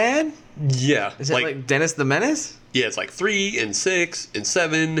half bad? Yeah. Is that like Dennis the Menace? Yeah, it's like 3 and 6 and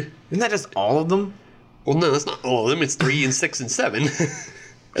 7. Isn't that just all of them? Well, no, that's not all of them. It's 3 and 6 and 7.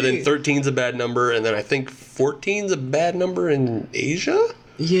 And then 13's a bad number, and then I think 14's a bad number in Asia?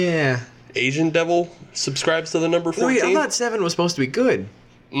 Yeah. Asian Devil subscribes to the number 14? Wait, I thought 7 was supposed to be good.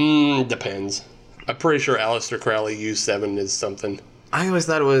 Depends. I'm pretty sure Aleister Crowley used 7 as something. I always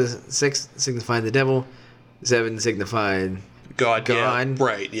thought it was 6 signified the devil, 7 signified God. God. Yeah.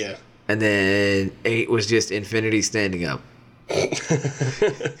 Right, yeah. and then 8 was just infinity standing up.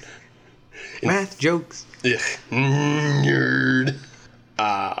 Math jokes. Ugh. Nerd.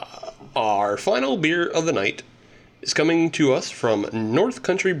 Our final beer of the night is coming to us from North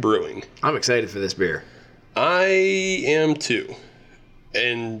Country Brewing. I'm excited for this beer. I am too.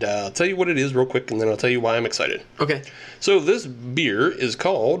 And I'll tell you what it is real quick, and then I'll tell you why I'm excited. Okay. So this beer is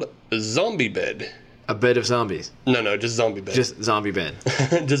called Zombie Bed. A bed of zombies. No, just Zombie Bed. Just zombie bed.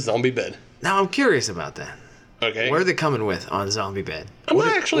 Just Zombie Bed. Now I'm curious about that. Okay. What are they coming with on zombie bed? I'm What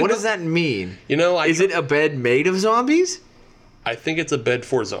not is- actually What not- does that mean? You know, Is it a bed made of zombies? I think it's a bed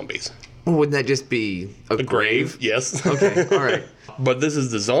for zombies. Or wouldn't that just be a grave? Yes. Okay, all right. But this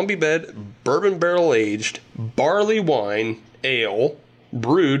is the Zombie Bed Bourbon Barrel Aged Barley Wine Ale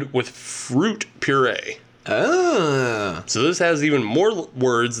brewed with fruit puree. Ah. So this has even more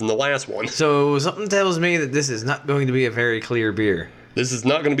words than the last one. So something tells me that this is not going to be a very clear beer. This is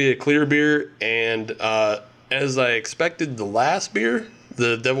not going to be a clear beer, and as I expected the last beer,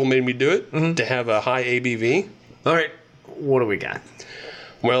 the devil made me do it, to have a high ABV. All right, what do we got?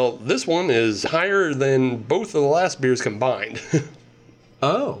 Well, this one is higher than both of the last beers combined.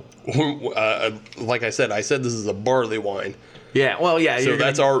 Oh. Like I said this is a barley wine. Yeah, well, yeah.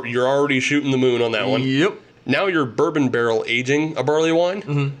 So you're already shooting the moon on that one. Yep. Now you're bourbon barrel aging a barley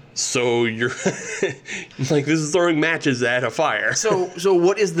wine. So you're like, this is throwing matches at a fire. So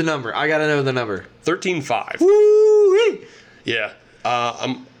what is the number? I gotta know the number. 13.5. Woo! Yeah.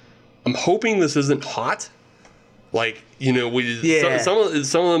 I'm hoping this isn't hot. Like, you know, Yeah. some of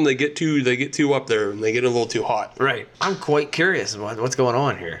them they get too up there and they get a little too hot. Right. I'm quite curious what's going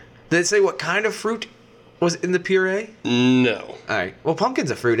on here. Did it say what kind of fruit was in the puree? No. All right. Well,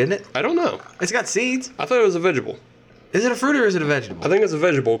 pumpkin's a fruit, isn't it? I don't know. It's got seeds. I thought it was a vegetable. Is it a fruit or is it a vegetable? I think it's a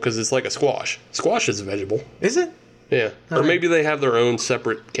vegetable because it's like a squash. Squash is a vegetable. Is it? Yeah. Or Alright. maybe they have their own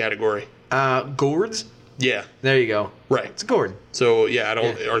separate category. Gourds? Yeah. There you go. Right. It's a gourd. So, yeah,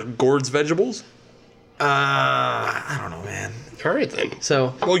 are gourds vegetables? I don't know, man. All right, then.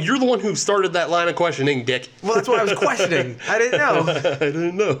 So, Well, you're the one who started that line of questioning, Dick. well, that's what I was questioning. I didn't know. I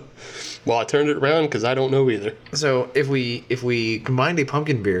didn't know. Well, I turned it around because I don't know either. So, if we combined a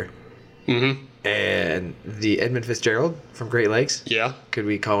pumpkin beer and the Edmund Fitzgerald from Great Lakes, Yeah. could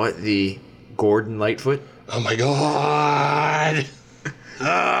we call it the Gordon Lightfoot? Oh, my God.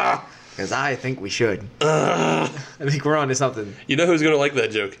 Because I think we should. I think we're on to something. You know who's going to like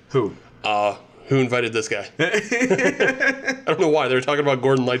that joke? Who? Who invited this guy? I don't know why. They were talking about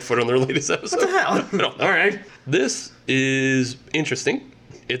Gordon Lightfoot on their latest episode. Hell. No. All right. This is interesting.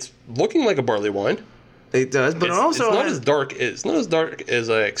 It's looking like a barley wine. It does, but it also it's not has, as dark. It's not as dark as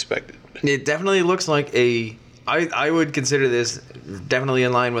I expected. it definitely looks like a. I would consider this definitely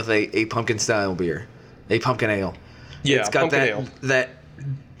in line with a pumpkin style beer, a pumpkin ale. Yeah, It's got pumpkin that ale. that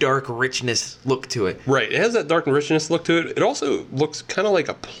dark richness look to it. Right. It has that dark and richness look to it. It also looks kind of like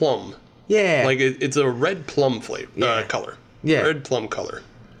a plum. Yeah, Like it's a red plum flavor Yeah. color. Yeah. Red plum color.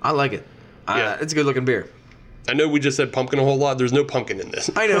 I like it. Yeah. It's a good looking beer. I know we just said pumpkin a whole lot. There's no pumpkin in this.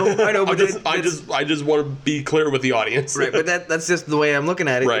 I know, but I just want to be clear with the audience. right, but that's just the way I'm looking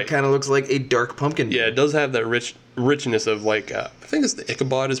at it. Right. It kind of looks like a dark pumpkin. Yeah, it does have that richness of like I think it's the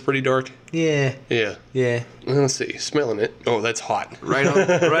Ichabod is pretty dark. Yeah. Yeah. Yeah. Let's see. Smelling it. Oh, that's hot. Right on,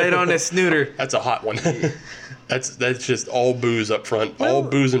 right on the snooter. That's a hot one. that's just all booze up front. Well- all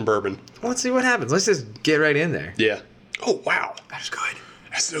booze and bourbon. Let's see what happens. Let's just get right in there. Yeah. Oh wow. That's good.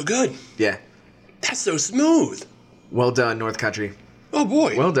 That's so good. Yeah. That's so smooth. Well done, North Country. Oh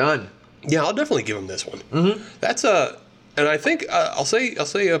boy. Well done. Yeah, I'll definitely give him this one. Mm-hmm. That's and I think I'll say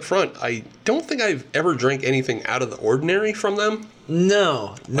up front, I don't think I've ever drank anything out of the ordinary from them.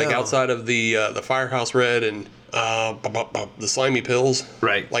 No. Like outside of the Firehouse Red and the Slimy Pills.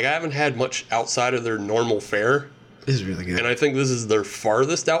 Right. Like I haven't had much outside of their normal fare, This is really good. and I think this is their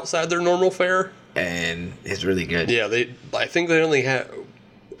farthest outside their normal fare. And it's really good. Yeah, I think they only have.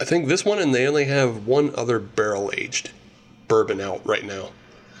 I think this one, and they only have one other barrel aged bourbon out right now.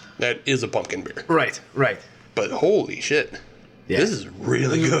 That is a pumpkin beer. Right. Right. But holy shit, Yeah. this is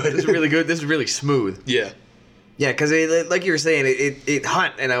really good. This is really good. This is really smooth. Yeah. Yeah, because like you were saying, it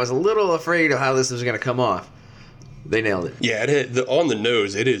hot, and I was a little afraid of how this was going to come off. They nailed it. Yeah, on the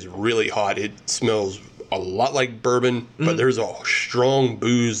nose, it is really hot. It smells a lot like bourbon, but there's a strong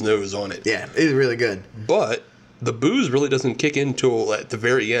booze nose on it. Yeah, it's really good. But the booze really doesn't kick in till at the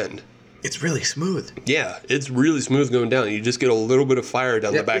very end. It's really smooth. Yeah, it's really smooth going down. You just get a little bit of fire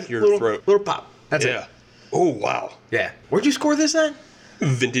down the back of your throat. Little pop. That's Yeah. it. Oh, wow. Yeah. Where'd you score this at?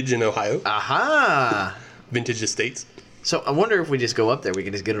 Vintage in Ohio. Aha. Vintage Estates. So I wonder if we just go up there, we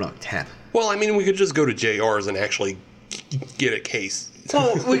can just get it on tap. Well, I mean, we could just go to JR's and actually get a case.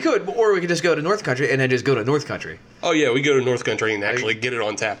 Well, we could, or we could just go to North Country and then just go to North Country. Oh, yeah, we go to North Country and actually get it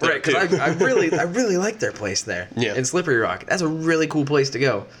on tap there, Right, because too. I really like their place there. Yeah. In Slippery Rock. That's a really cool place to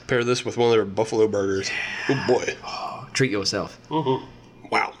go. Pair this with one of their buffalo burgers. Oh, boy. Treat yourself.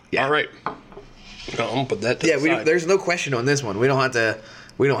 Wow. Yeah. All right. I'm gonna put that to Yeah, the side. there's no question on this one. We don't have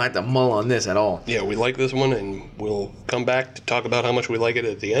to mull on this at all. Yeah, we like this one, and we'll come back to talk about how much we like it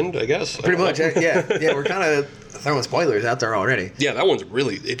at the end, I guess. I Pretty don't much, know. yeah. We're kind of throwing spoilers out there already. Yeah, that one's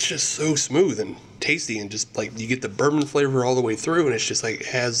really, it's just so smooth and tasty, and just like you get the bourbon flavor all the way through, and it's just like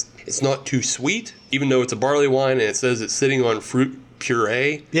it's not too sweet, even though it's a barley wine and it says it's sitting on fruit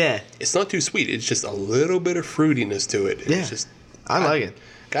puree. Yeah, It's not too sweet. It's just a little bit of fruitiness to it. yeah. It's just, I like it.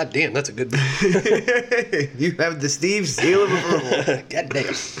 God damn, that's a good. You have the Steve seal of approval. God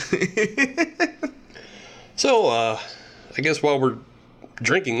damn. So, I guess while we're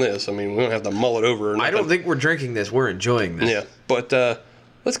drinking this, I mean, we don't have to mull it over. Or I don't nothing. think we're drinking this. We're enjoying this. Yeah, but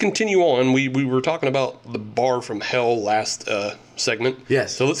let's continue on. We were talking about the bar from hell last segment.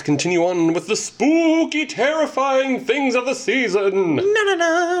 Yes. So let's continue on with the spooky, terrifying things of the season.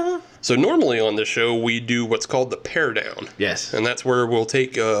 No. So normally on this show, we do what's called the pair down. Yes. And that's where we'll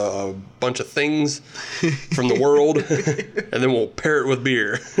take a bunch of things from the world, and then we'll pair it with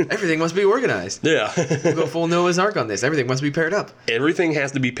beer. Everything must be organized. Yeah. We'll go full Noah's Ark on this. Everything must be paired up. Everything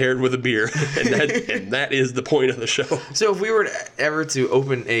has to be paired with a beer, and that is the point of the show. So if we were ever to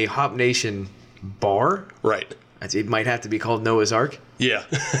open a Hop Nation bar, Right. it might have to be called Noah's Ark. Yeah.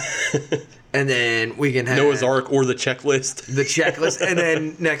 And then we can have Noah's Ark or the checklist. the checklist, and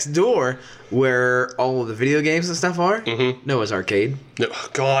then next door, where all of the video games and stuff are, Noah's Arcade. No,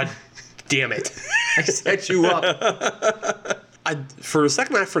 God damn it. I set you up. For a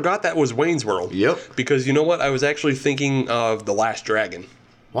second, I forgot that was Wayne's World. Yep. Because you know what? I was actually thinking of The Last Dragon.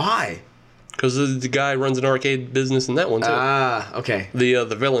 Why? Because the guy runs an arcade business in that one, too. Ah, okay. The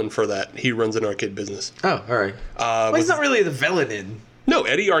villain for that, he runs an arcade business. Oh, all right. Well, he's not really the villain in. No,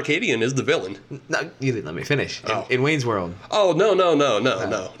 Eddie Arcadian is the villain. No, you didn't let me finish. Oh. In Wayne's World. Oh, no.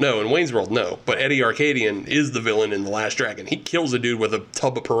 In Wayne's World, no. But Eddie Arcadian is the villain in The Last Dragon. He kills a dude with a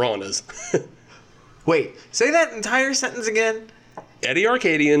tub of piranhas. Wait, say that entire sentence again. Eddie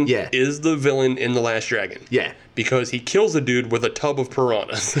Arcadian Yeah. is the villain in The Last Dragon. Yeah. Because he kills a dude with a tub of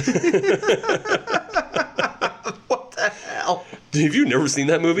piranhas. What the hell? Have you never seen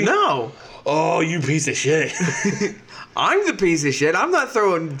that movie? No. Oh, you piece of shit. I'm the piece of shit. I'm not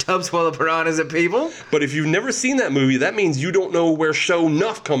throwing tubs full of piranhas at people. But if you've never seen that movie, that means you don't know where Show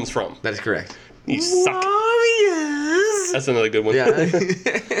Nuff comes from. That is correct. You suck. Warriors That's another good one.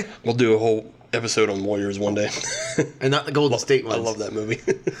 Yeah. We'll do a whole episode on Warriors one day. And not the Golden State ones. I love that movie.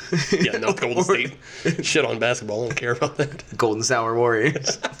 Yeah, no, Golden State. Shit on basketball. I don't care about that. Golden Sour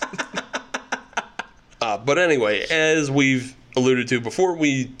Warriors. But anyway, as we've alluded to before,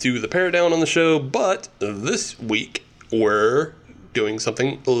 we do the pair down on the show, but this week we're doing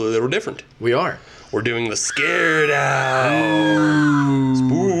something a little different. We are. We're doing the Scare Down.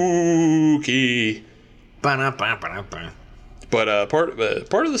 Spooky. Ba-da-ba-ba-da-ba. But part of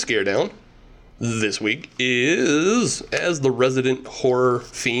the Scare Down this week is, as the resident horror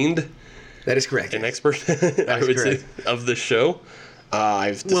fiend That is correct. and expert, I is would say, correct. of the show,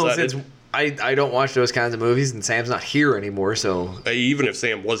 I've Well, decided, since I don't watch those kinds of movies, and Sam's not here anymore, so even if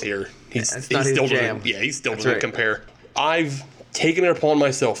Sam was here, he That's not his still jam. doesn't. Yeah, he still That's doesn't right. compare. I've taken it upon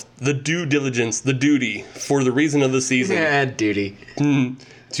myself, the due diligence, the duty, for the reason of the season, yeah, duty.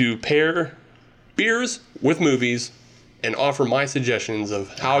 to pair beers with movies and offer my suggestions of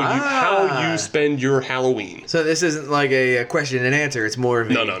how you spend your Halloween. So this isn't like a question and answer. It's more of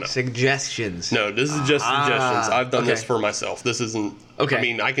a No. suggestions. No, this is just suggestions. I've done this okay. for myself. This isn't. Okay. I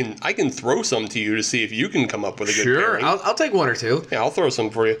mean, I can throw some to you to see if you can come up with a good Sure, pairing. I'll take one or two. Yeah, I'll throw some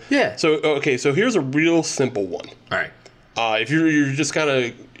for you. Yeah. So so here's a real simple one. All right. If you're just kind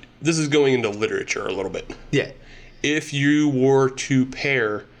of, this is going into literature a little bit. Yeah. If you were to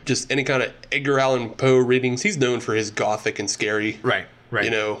pair just any kind of Edgar Allan Poe readings, he's known for his gothic and scary, Right.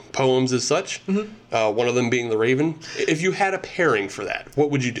 poems as such. Mm-hmm. One of them being The Raven. If you had a pairing for that, what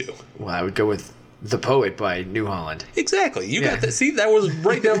would you do? Well, I would go with The Poet by New Holland. Exactly. You Yeah. got that. See, that was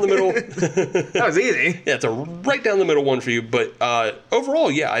right down the middle. That was easy. Yeah, it's a right down the middle one for you. But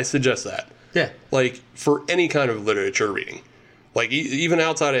overall, yeah, I suggest that. Yeah. Like, for any kind of literature reading. Like, even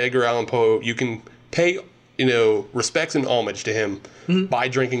outside of Edgar Allan Poe, you can pay, respects and homage to him by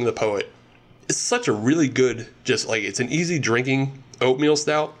drinking The Poet. It's such a really good, it's an easy drinking oatmeal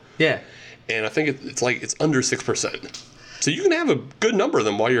stout. Yeah. And I think it's under 6%. So you can have a good number of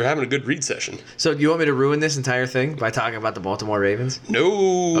them while you're having a good read session. So do you want me to ruin this entire thing by talking about the Baltimore Ravens?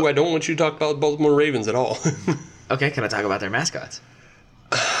 No, I don't want you to talk about Baltimore Ravens at all. Okay, can I talk about their mascots?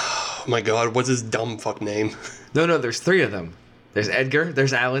 Oh my God, what's his dumb fuck name? No, there's three of them. There's Edgar,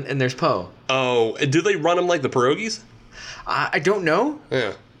 there's Alan, and there's Poe. Oh, do they run them like the pierogies? I don't know.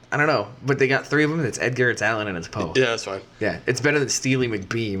 Yeah. I don't know. But they got three of them. It's Edgar, it's Alan, and it's Poe. Yeah, that's fine. Yeah, it's better than Steely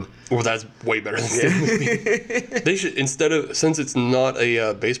McBeam. Well, that's way better than Stanley. They should, since it's not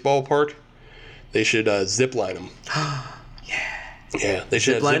a baseball park, they should zip line them. Yeah, they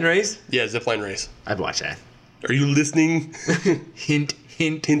should. Zipline race? Yeah, zip line race. I'd watch that. Are you listening? Hint.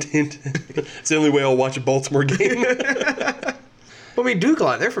 Hint, hint. It's the only way I'll watch a Baltimore game. Well, I mean, Duke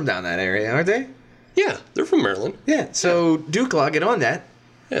Law, they're from down that area, aren't they? Yeah, they're from Maryland. Yeah, so Duke Law, get on that.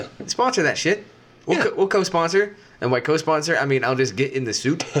 Yeah. Sponsor that shit. Yeah. We'll co-sponsor. And by co-sponsor, I mean I'll just get in the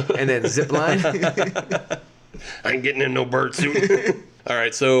suit and then zip line. I ain't getting in no bird suit. All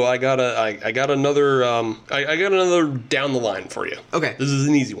right, so I got another I got another down the line for you. Okay. This is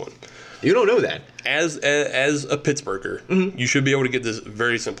an easy one. You don't know that. As a Pittsburgher, you should be able to get this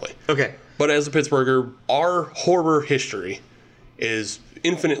very simply. Okay. But as a Pittsburgher, our horror history is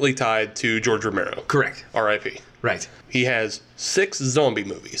infinitely tied to George Romero. Correct. R.I.P. Right. He has 6 zombie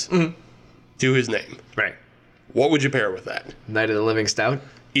movies to his name. Right. What would you pair with that? Night of the Living Stout.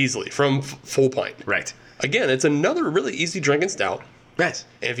 Easily, from Full Pint. Right. Again, it's another really easy drinking stout. Right.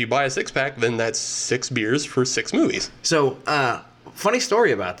 And if you buy a 6-pack, then that's 6 beers for 6 movies. So, funny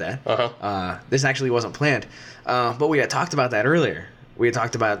story about that. Uh-huh. This actually wasn't planned, but we had talked about that earlier. We had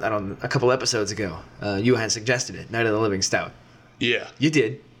talked about that on a couple episodes ago. You had suggested it, Night of the Living Stout. Yeah. You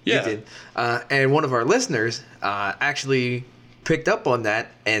did. Yeah. You did. And one of our listeners actually picked up on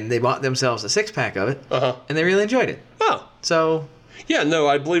that, and they bought themselves a 6-pack of it, Uh-huh. and they really enjoyed it. Oh. So, Yeah, no,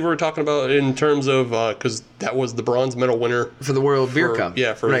 I believe we were talking about it in terms of, because that was the bronze medal winner. for the World Beer for- Cup.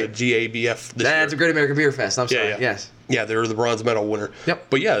 Yeah, for right. the GABF this That's a year. Great American Beer Fest. I'm sorry. yeah. Yes. Yeah, they were the bronze medal winner. Yep.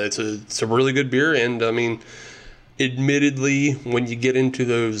 But yeah, it's a really good beer, and I mean, admittedly, when you get into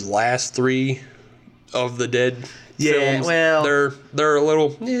those last 3 of the Dead Yeah, films, well- they're a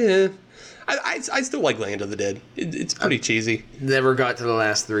little I still like Land of the Dead. It's pretty cheesy. Never got to the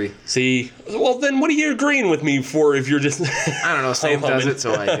last 3. See, well then, what are you agreeing with me for? If you're just I don't know. Sam does it,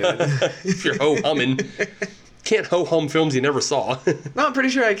 so I do it. if you're ho humming, can't ho hum films you never saw. No, I'm pretty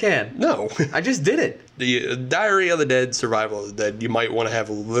sure I can. No. I just did it. The Diary of the Dead, Survival of the Dead, you might want to have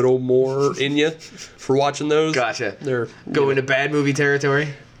a little more in you for watching those. Gotcha. They're Go into bad movie territory.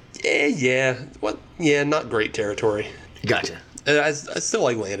 yeah. What? Yeah, not great territory. Gotcha. I still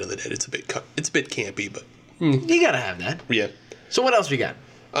like Land of the Dead. It's a bit campy, but You gotta have that. yeah. So what else we got?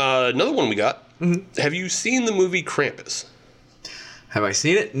 Another one we got Have you seen the movie Krampus? Have I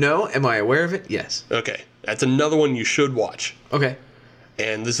seen it? No. Am I aware of it? Yes. Okay, that's another one you should watch. Okay.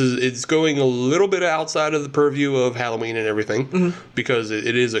 And it's going a little bit outside of the purview of Halloween and everything, because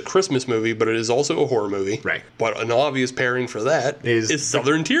it is a Christmas movie, but it is also a horror movie. Right. But an obvious pairing for that is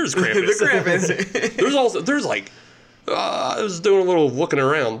Southern Tears Krampus. The Krampus. there's like, I was doing a little looking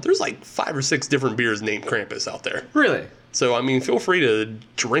around. There's like 5 or 6 different beers named Krampus out there. Really? So I mean, feel free to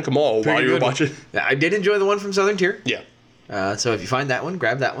drink them all while Pretty you're good one. watching. Yeah, I did enjoy the one from Southern Tier. Yeah. So if you find that one,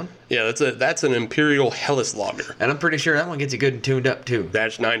 grab that one. Yeah, that's an Imperial Helles Lager. And I'm pretty sure that one gets you good and tuned up too.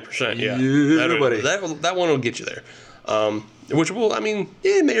 That's 9%. Yeah, Yeah, buddy. that one will get you there. Which will, I mean,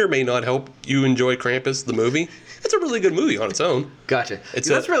 it may or may not help you enjoy Krampus the movie. It's a really good movie on its own. Gotcha. It's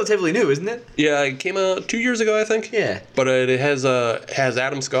That's relatively new, isn't it? Yeah, it came out 2 years ago, I think. Yeah. But it has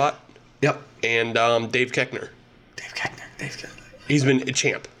Adam Scott Yep. and Dave Koechner. Dave Koechner. He's been a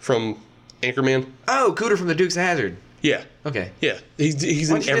champ from Anchorman. Oh, Cooter from the Dukes of Hazzard. Yeah. Okay. Yeah, he's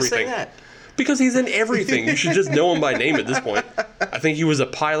Why in don't you just say everything. that? Because he's in everything. You should just know him by name at this point. I think he was a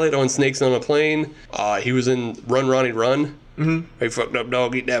pilot on Snakes on a Plane. He was in Run, Ronnie, Run. Mm-hmm. Hey, fucked up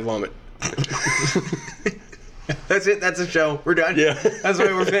dog, eat that vomit. That's it. That's a show. We're done. Yeah. That's why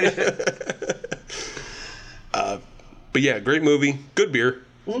we're finished. But yeah, great movie, good beer.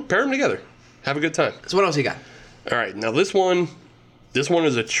 Pair them together. Have a good time. So what else you got? All right, now this one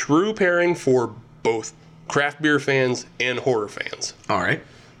is a true pairing for both craft beer fans and horror fans. All right.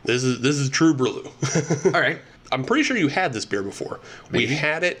 This is True Brulu. All right. I'm pretty sure you had this beer before. Maybe. We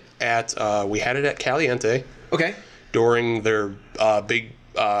had it at Caliente Okay. during their big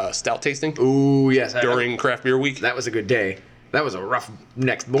stout tasting Ooh, yes. during Craft Beer Week. That was a good day. That was a rough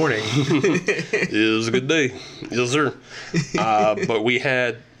next morning. It was a good day, yes sir. But we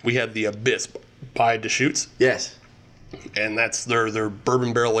had the Abyss by Deschutes, Yes. and that's their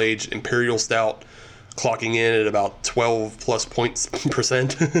bourbon barrel aged imperial stout, clocking in at about 12 plus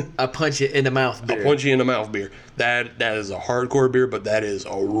percent. A punch it in the mouth beer. Punchy in the mouth beer. That is a hardcore beer, but that is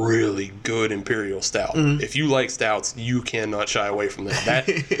a really good imperial stout. If you like stouts, you cannot shy away from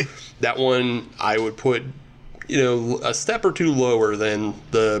that. That one I would put, a step or two lower than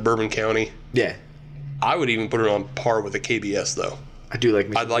the Bourbon County. Yeah. I would even put it on par with the KBS though. I do like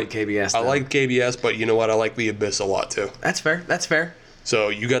me I like KBS. I though. like KBS, but you know what? I like the Abyss a lot too. That's fair. That's fair. So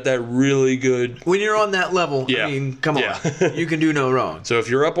you got that really good. When you're on that level, Yeah. I mean, come Yeah. on. You can do no wrong. So if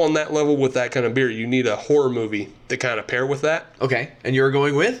you're up on that level with that kind of beer, you need a horror movie to kind of pair with that. Okay. And you're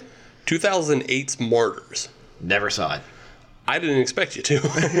going with? 2008's Martyrs. Never saw it. I didn't expect you to.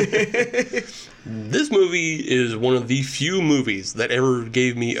 This movie is one of the few movies that ever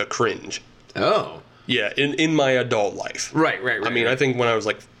gave me a cringe. Oh. Yeah, in my adult life. Right. I mean, I think when I was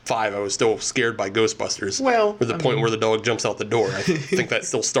like 5, I was still scared by Ghostbusters. Well, to the point where the dog jumps out the door. I think that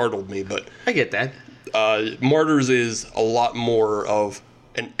still startled me. But I get that. Martyrs is a lot more of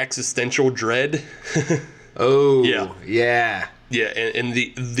an existential dread. Oh. Yeah. Yeah. Yeah, and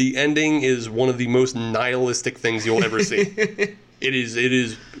the ending is one of the most nihilistic things you'll ever see. It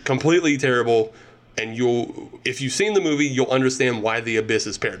is completely terrible, and if you've seen the movie, you'll understand why the Abyss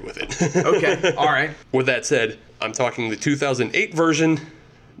is paired with it. Okay. All right. With that said, I'm talking the 2008 version,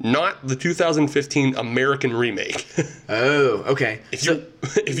 not the 2015 American remake. Oh, okay.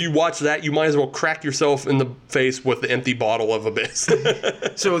 If you watch that, you might as well crack yourself in the face with the empty bottle of Abyss.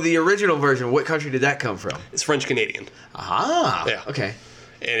 So the original version, what country did that come from? It's French Canadian. Ah. Yeah. Okay.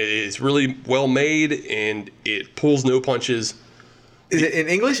 And it's really well made, and it pulls no punches. Is it in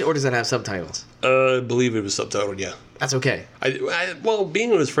English or does it have subtitles? I believe it was subtitled, yeah. That's okay. Well,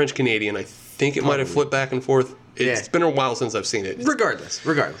 being it was French Canadian, I think it might have flipped back and forth. It's been a while since I've seen it. Regardless.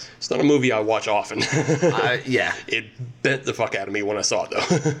 It's not a movie I watch often. Yeah. It bent the fuck out of me when I saw it,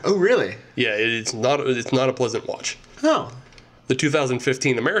 though. Oh, really? Yeah, it's not a pleasant watch. Oh. The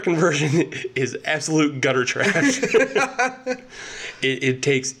 2015 American version is absolute gutter trash. It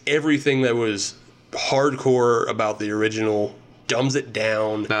takes everything that was hardcore about the original, dumbs it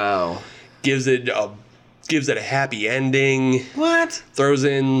down, Oh. gives it a happy ending. What? Throws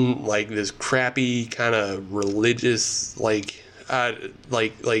in like this crappy kind of religious, like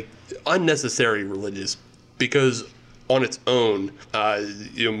unnecessary religious, because on its own,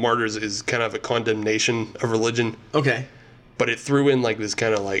 Martyrs is kind of a condemnation of religion, Okay. but it threw in like this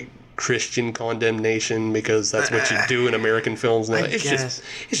kind of like Christian condemnation because that's what you do in American films now. It's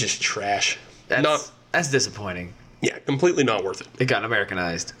just trash. That's disappointing. Yeah, completely not worth it. It got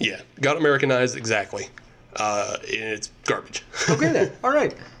Americanized. Yeah, got Americanized exactly. And it's garbage. Okay then. All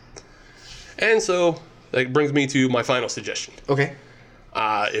right. And so that brings me to my final suggestion. Okay.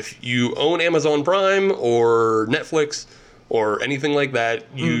 If you own Amazon Prime or Netflix or anything like that,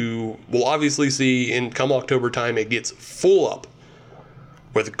 you will obviously see in come October time, it gets full up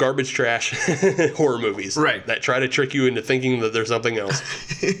with garbage trash horror movies. Right. That try to trick you into thinking that there's something else.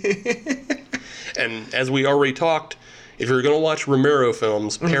 And as we already talked, if you're going to watch Romero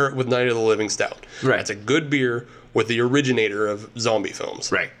films, pair it with Night of the Living Stout. Right. That's a good beer with the originator of zombie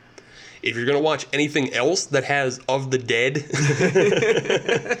films. Right. If you're going to watch anything else that has Of the Dead, I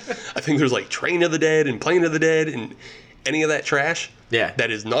think there's like Train of the Dead and Plane of the Dead and any of that trash. Yeah.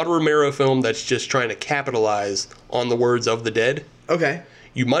 That is not a Romero film that's just trying to capitalize on the words Of the Dead. Okay.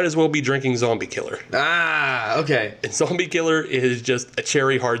 You might as well be drinking Zombie Killer. Ah, okay. And Zombie Killer is just a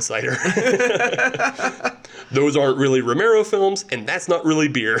cherry hard cider. Those aren't really Romero films, and that's not really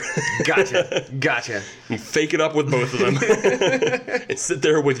beer. Gotcha. You fake it up with both of them. And sit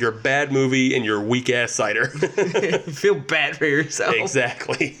there with your bad movie and your weak-ass cider. Feel bad for yourself.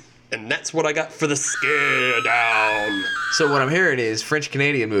 Exactly. And that's what I got for the scare down. So what I'm hearing is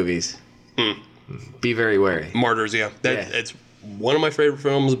French-Canadian movies. Be very wary. Martyrs, yeah. It's one of my favorite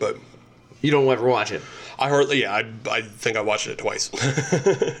films, but You don't ever watch it. I think I watched it twice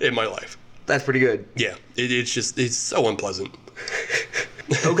in my life. That's pretty good. Yeah, it's so unpleasant.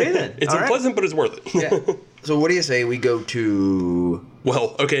 Okay then. It's All right. unpleasant, but it's worth it. Yeah. So what do you say we go to...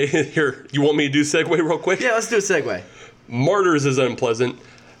 Well, okay, here, you want me to do segue real quick? Yeah, let's do a segue. Martyrs is unpleasant,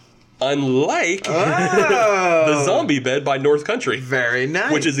 unlike The Zombie Bed by North Country, Very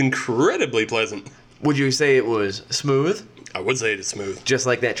nice. which is incredibly pleasant. Would you say it was smooth? I would say it is smooth. Just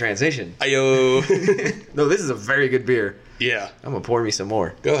like that transition. Ayo. No, this is a very good beer. Yeah, I'm gonna pour me some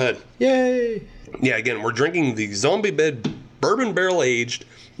more. go ahead. Yay! Yeah, again, we're drinking the Zombie Bed bourbon barrel aged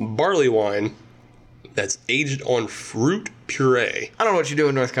barley wine that's aged on fruit puree. I don't know what you do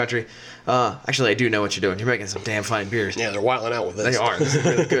in North Country. Actually, I do know what you're doing. You're making some damn fine beers. Yeah, they're wilding out with this. They are. This is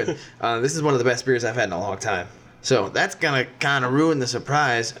really good. This is one of the best beers I've had in a long time. So that's gonna kind of ruin the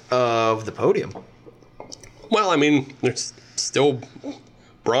surprise of the podium. Well, I mean, there's still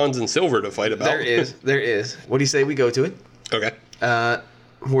bronze and silver to fight about. There is. What do you say we go to it? Okay.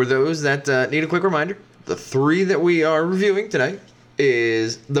 For those that need a quick reminder, the three that we are reviewing tonight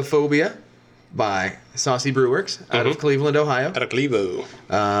is The Phobia by Saucy Brewworks out of Cleveland, Ohio. Out of Clevo.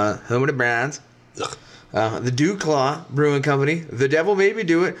 Home of the Brands. Ugh. The Dew Claw Brewing Company, The Devil Made Me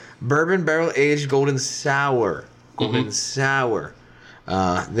Do It, Bourbon Barrel Aged Golden Sour. Sour.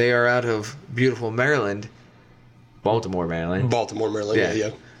 They are out of beautiful Maryland. Baltimore, Maryland. Baltimore, Maryland.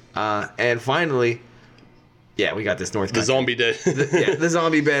 Yeah. And finally, we got this North The Country. Zombie Dead. The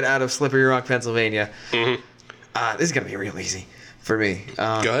Zombie Bed out of Slippery Rock, Pennsylvania. This is going to be real easy for me. Go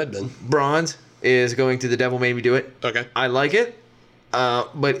ahead, then. Bronze is going to The Devil Made Me Do It. Okay. I like it,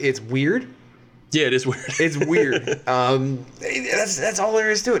 but it's weird. Yeah, it is weird. It's weird. That's all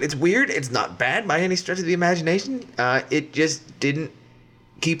there is to it. It's weird. It's not bad by any stretch of the imagination. It just didn't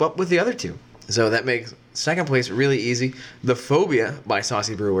keep up with the other two. So that makes second place really easy. The Phobia by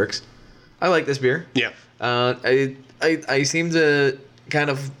Saucy Brewworks. I like this beer. Yeah. I seem to kind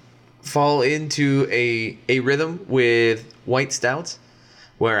of fall into a rhythm with white stouts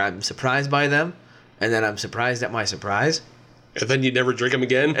where I'm surprised by them and then I'm surprised at my surprise. And then you never drink them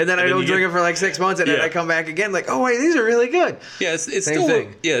again. And then I don't drink them for like 6 months and then I come back again like, oh wait, these are really good. Yeah, it's Same still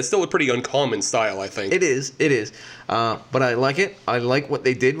thing. it's still a pretty uncommon style, I think. It is. But I like it. I like what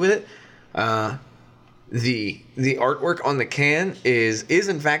they did with it. The artwork on the can is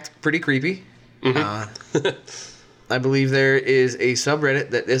in fact pretty creepy. I believe there is a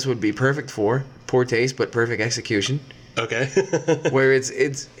subreddit that this would be perfect for. Poor taste, but perfect execution. Okay. Where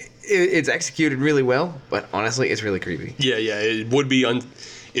it's executed really well, but honestly, it's really creepy. Yeah, it would be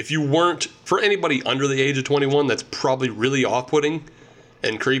if you weren't, for anybody under the age of 21, that's probably really off-putting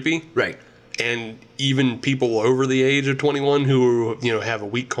and creepy. Right. And even people over the age of 21 who, have a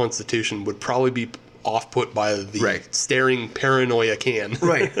weak constitution would probably be off-put by the staring paranoia can.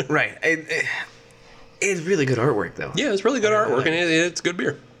 Right. It's really good artwork, though. Yeah, it's really good artwork, and it's good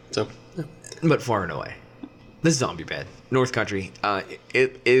beer. So, But far and away, the Zombie Bed, North Country,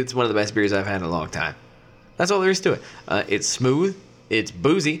 it's one of the best beers I've had in a long time. That's all there is to it. It's smooth. It's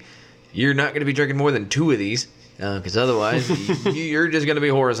boozy. You're not going to be drinking more than 2 of these, because otherwise you're just going to be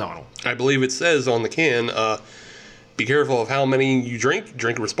horizontal. I believe it says on the can, be careful of how many you drink.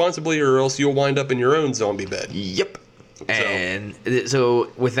 Drink responsibly, or else you'll wind up in your own zombie bed. Yep. And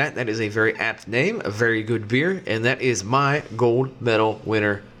so with that is a very apt name, a very good beer, and that is my gold medal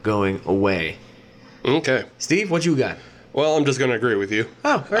winner going away. Okay. Steve, what you got? Well, I'm just going to agree with you.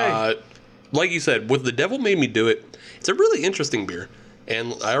 Oh, all right. Like you said, with The Devil Made Me Do It, it's a really interesting beer.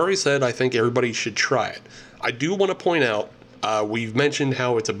 And I already said I think everybody should try it. I do want to point out, we've mentioned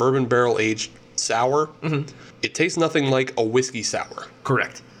how it's a bourbon barrel aged sour. It tastes nothing like a whiskey sour.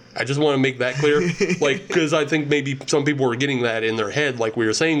 Correct. I just want to make that clear, like, because I think maybe some people were getting that in their head, like we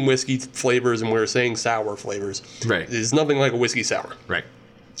were saying whiskey flavors and we were saying sour flavors. Right. It's nothing like a whiskey sour. Right.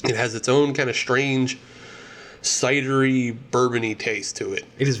 It has its own kind of strange, cidery, bourbony taste to it,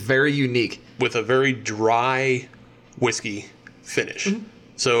 It is very unique. with a very dry whiskey finish.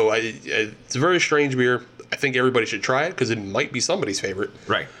 So it's a very strange beer. I think everybody should try it because it might be somebody's favorite.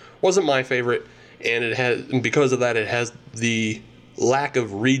 Right. Wasn't my favorite, and because of that, it has the lack of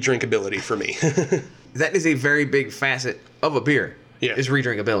redrinkability for me. That is a very big facet of a beer. Yeah. Is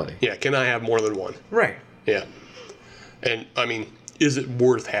redrinkability. Yeah, can I have more than one? Right. Yeah. And, I mean, is it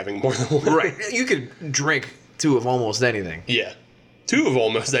worth having more than one? Right. You could drink 2 of almost anything. Yeah. 2 of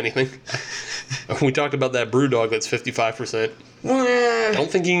almost anything. We talked about that brew dog that's 55%. I don't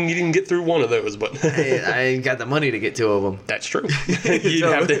think you can get through one of those, but I ain't got the money to get 2 of them. that's true. You'd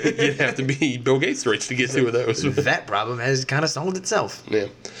have to be Bill Gates rich to get 2 of those. That problem has kind of solved itself. Yeah.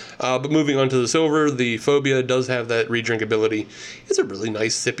 But moving on to the silver, the Phobia does have that redrinkability. It's a really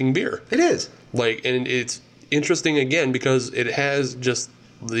nice sipping beer. It is. Like, and it's interesting again because it has just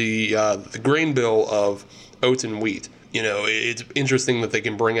the grain bill of oats and wheat. You know, it's interesting that they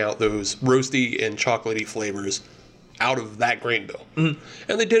can bring out those roasty and chocolatey flavors out of that grain bill. And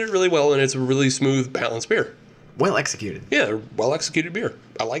they did it really well, and it's a really smooth, balanced beer. Well executed. Yeah, they're well-executed beer.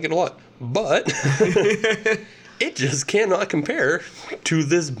 I like it a lot. But it just cannot compare to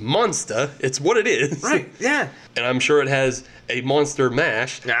this monster. It's what it is. Right. Yeah. And I'm sure it has a monster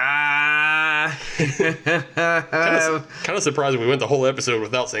mash. Ah. Kind of surprised we went the whole episode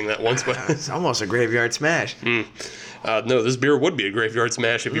without saying that once, but It's almost a graveyard smash. no, this beer would be a graveyard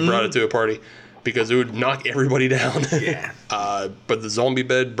smash if you brought it to a party because it would knock everybody down. Yeah. But the Zombie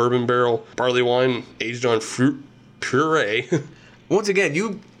Bed Bourbon Barrel Barley Wine aged on fruit puree. Once again,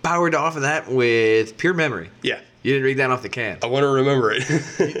 you powered off of that with pure memory. Yeah, You didn't read that off the can. I want to remember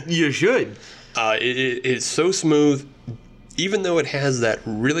it. You should. It's so smooth, even though it has that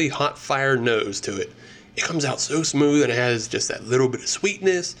really hot fire nose to it. It comes out so smooth, and it has just that little bit of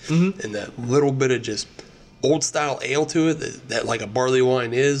sweetness and that little bit of just old style ale to it that like a barley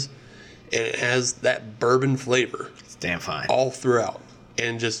wine is, and it has that bourbon flavor It's damn fine. all throughout,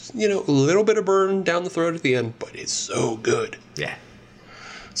 and just a little bit of burn down the throat at the end, but it's so good. Yeah.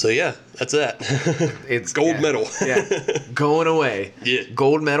 So yeah, that's that. It's Gold yeah. medal. Yeah. Going away. Yeah.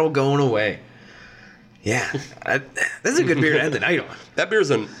 Gold medal going away. Yeah. This is a good beer to end the night on. That beer's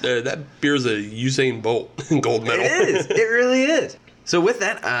a Usain Bolt gold medal. It is. It really is. So with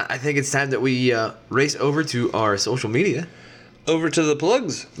that, I think it's time that we race over to our social media. Over to the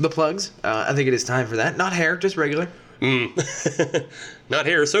plugs. The plugs. I think it is time for that. Not hair, just regular. Not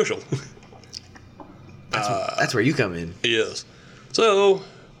hair, social. That's where you come in. Yes. So,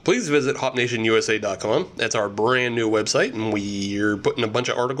 please visit hopnationusa.com. That's our brand new website, and we're putting a bunch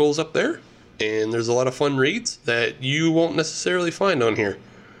of articles up there. And there's a lot of fun reads that you won't necessarily find on here.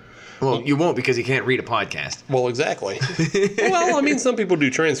 Well, you won't because you can't read a podcast. Well, exactly. Well, I mean, some people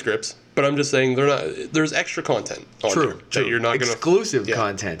do transcripts, but I'm just saying there's extra content on True, here true. that you're not going to... Exclusive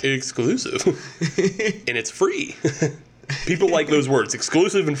content. Exclusive. And it's free. People like those words,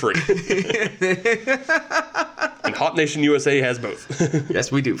 exclusive and free. And Hop Nation USA has both.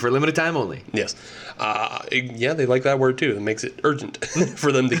 Yes, we do. For a limited time only. Yes. Yeah, they like that word too. It makes it urgent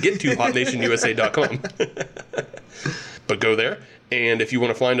for them to get to hopnationusa.com. But go there. And if you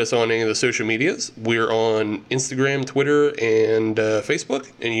want to find us on any of the social medias, we're on Instagram, Twitter, and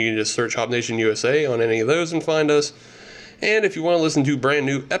Facebook. And you can just search Hop Nation USA on any of those and find us. And if you want to listen to brand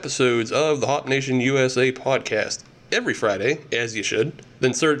new episodes of the Hop Nation USA podcast every Friday, as you should,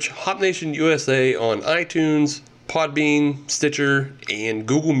 then search Hop Nation USA on iTunes, Podbean, Stitcher, and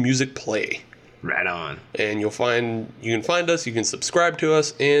Google Music Play. Right on. And you can find us, you can subscribe to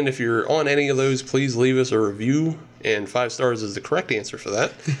us, and if you're on any of those, please leave us a review, and 5 stars is the correct answer for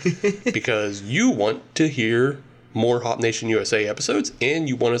that, because you want to hear more Hop Nation USA episodes, and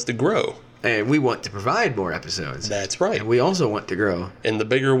you want us to grow. And we want to provide more episodes. That's right. And we also want to grow. And the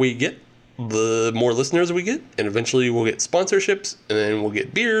bigger we get, the more listeners we get, and eventually we'll get sponsorships, and then we'll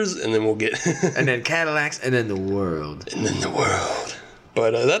get beers, and then we'll get... And then Cadillacs, and then the world. and then the world.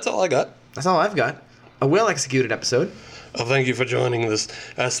 But that's all I got. That's all I've got. A well-executed episode. Oh, thank you for joining this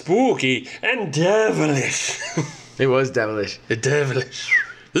spooky and devilish. It was devilish. Devilish.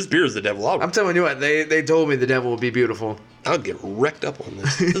 This beer is the devil. I'm telling you what, they told me the devil would be beautiful. I'll get wrecked up on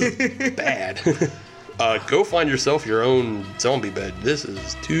this. This is bad. Go find yourself your own zombie bed. This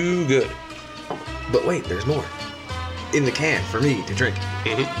is too good. But wait, there's more. In the can for me to drink.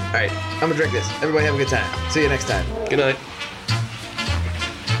 Mm-hmm. All right, I'm going to drink this. Everybody have a good time. See you next time. Good night.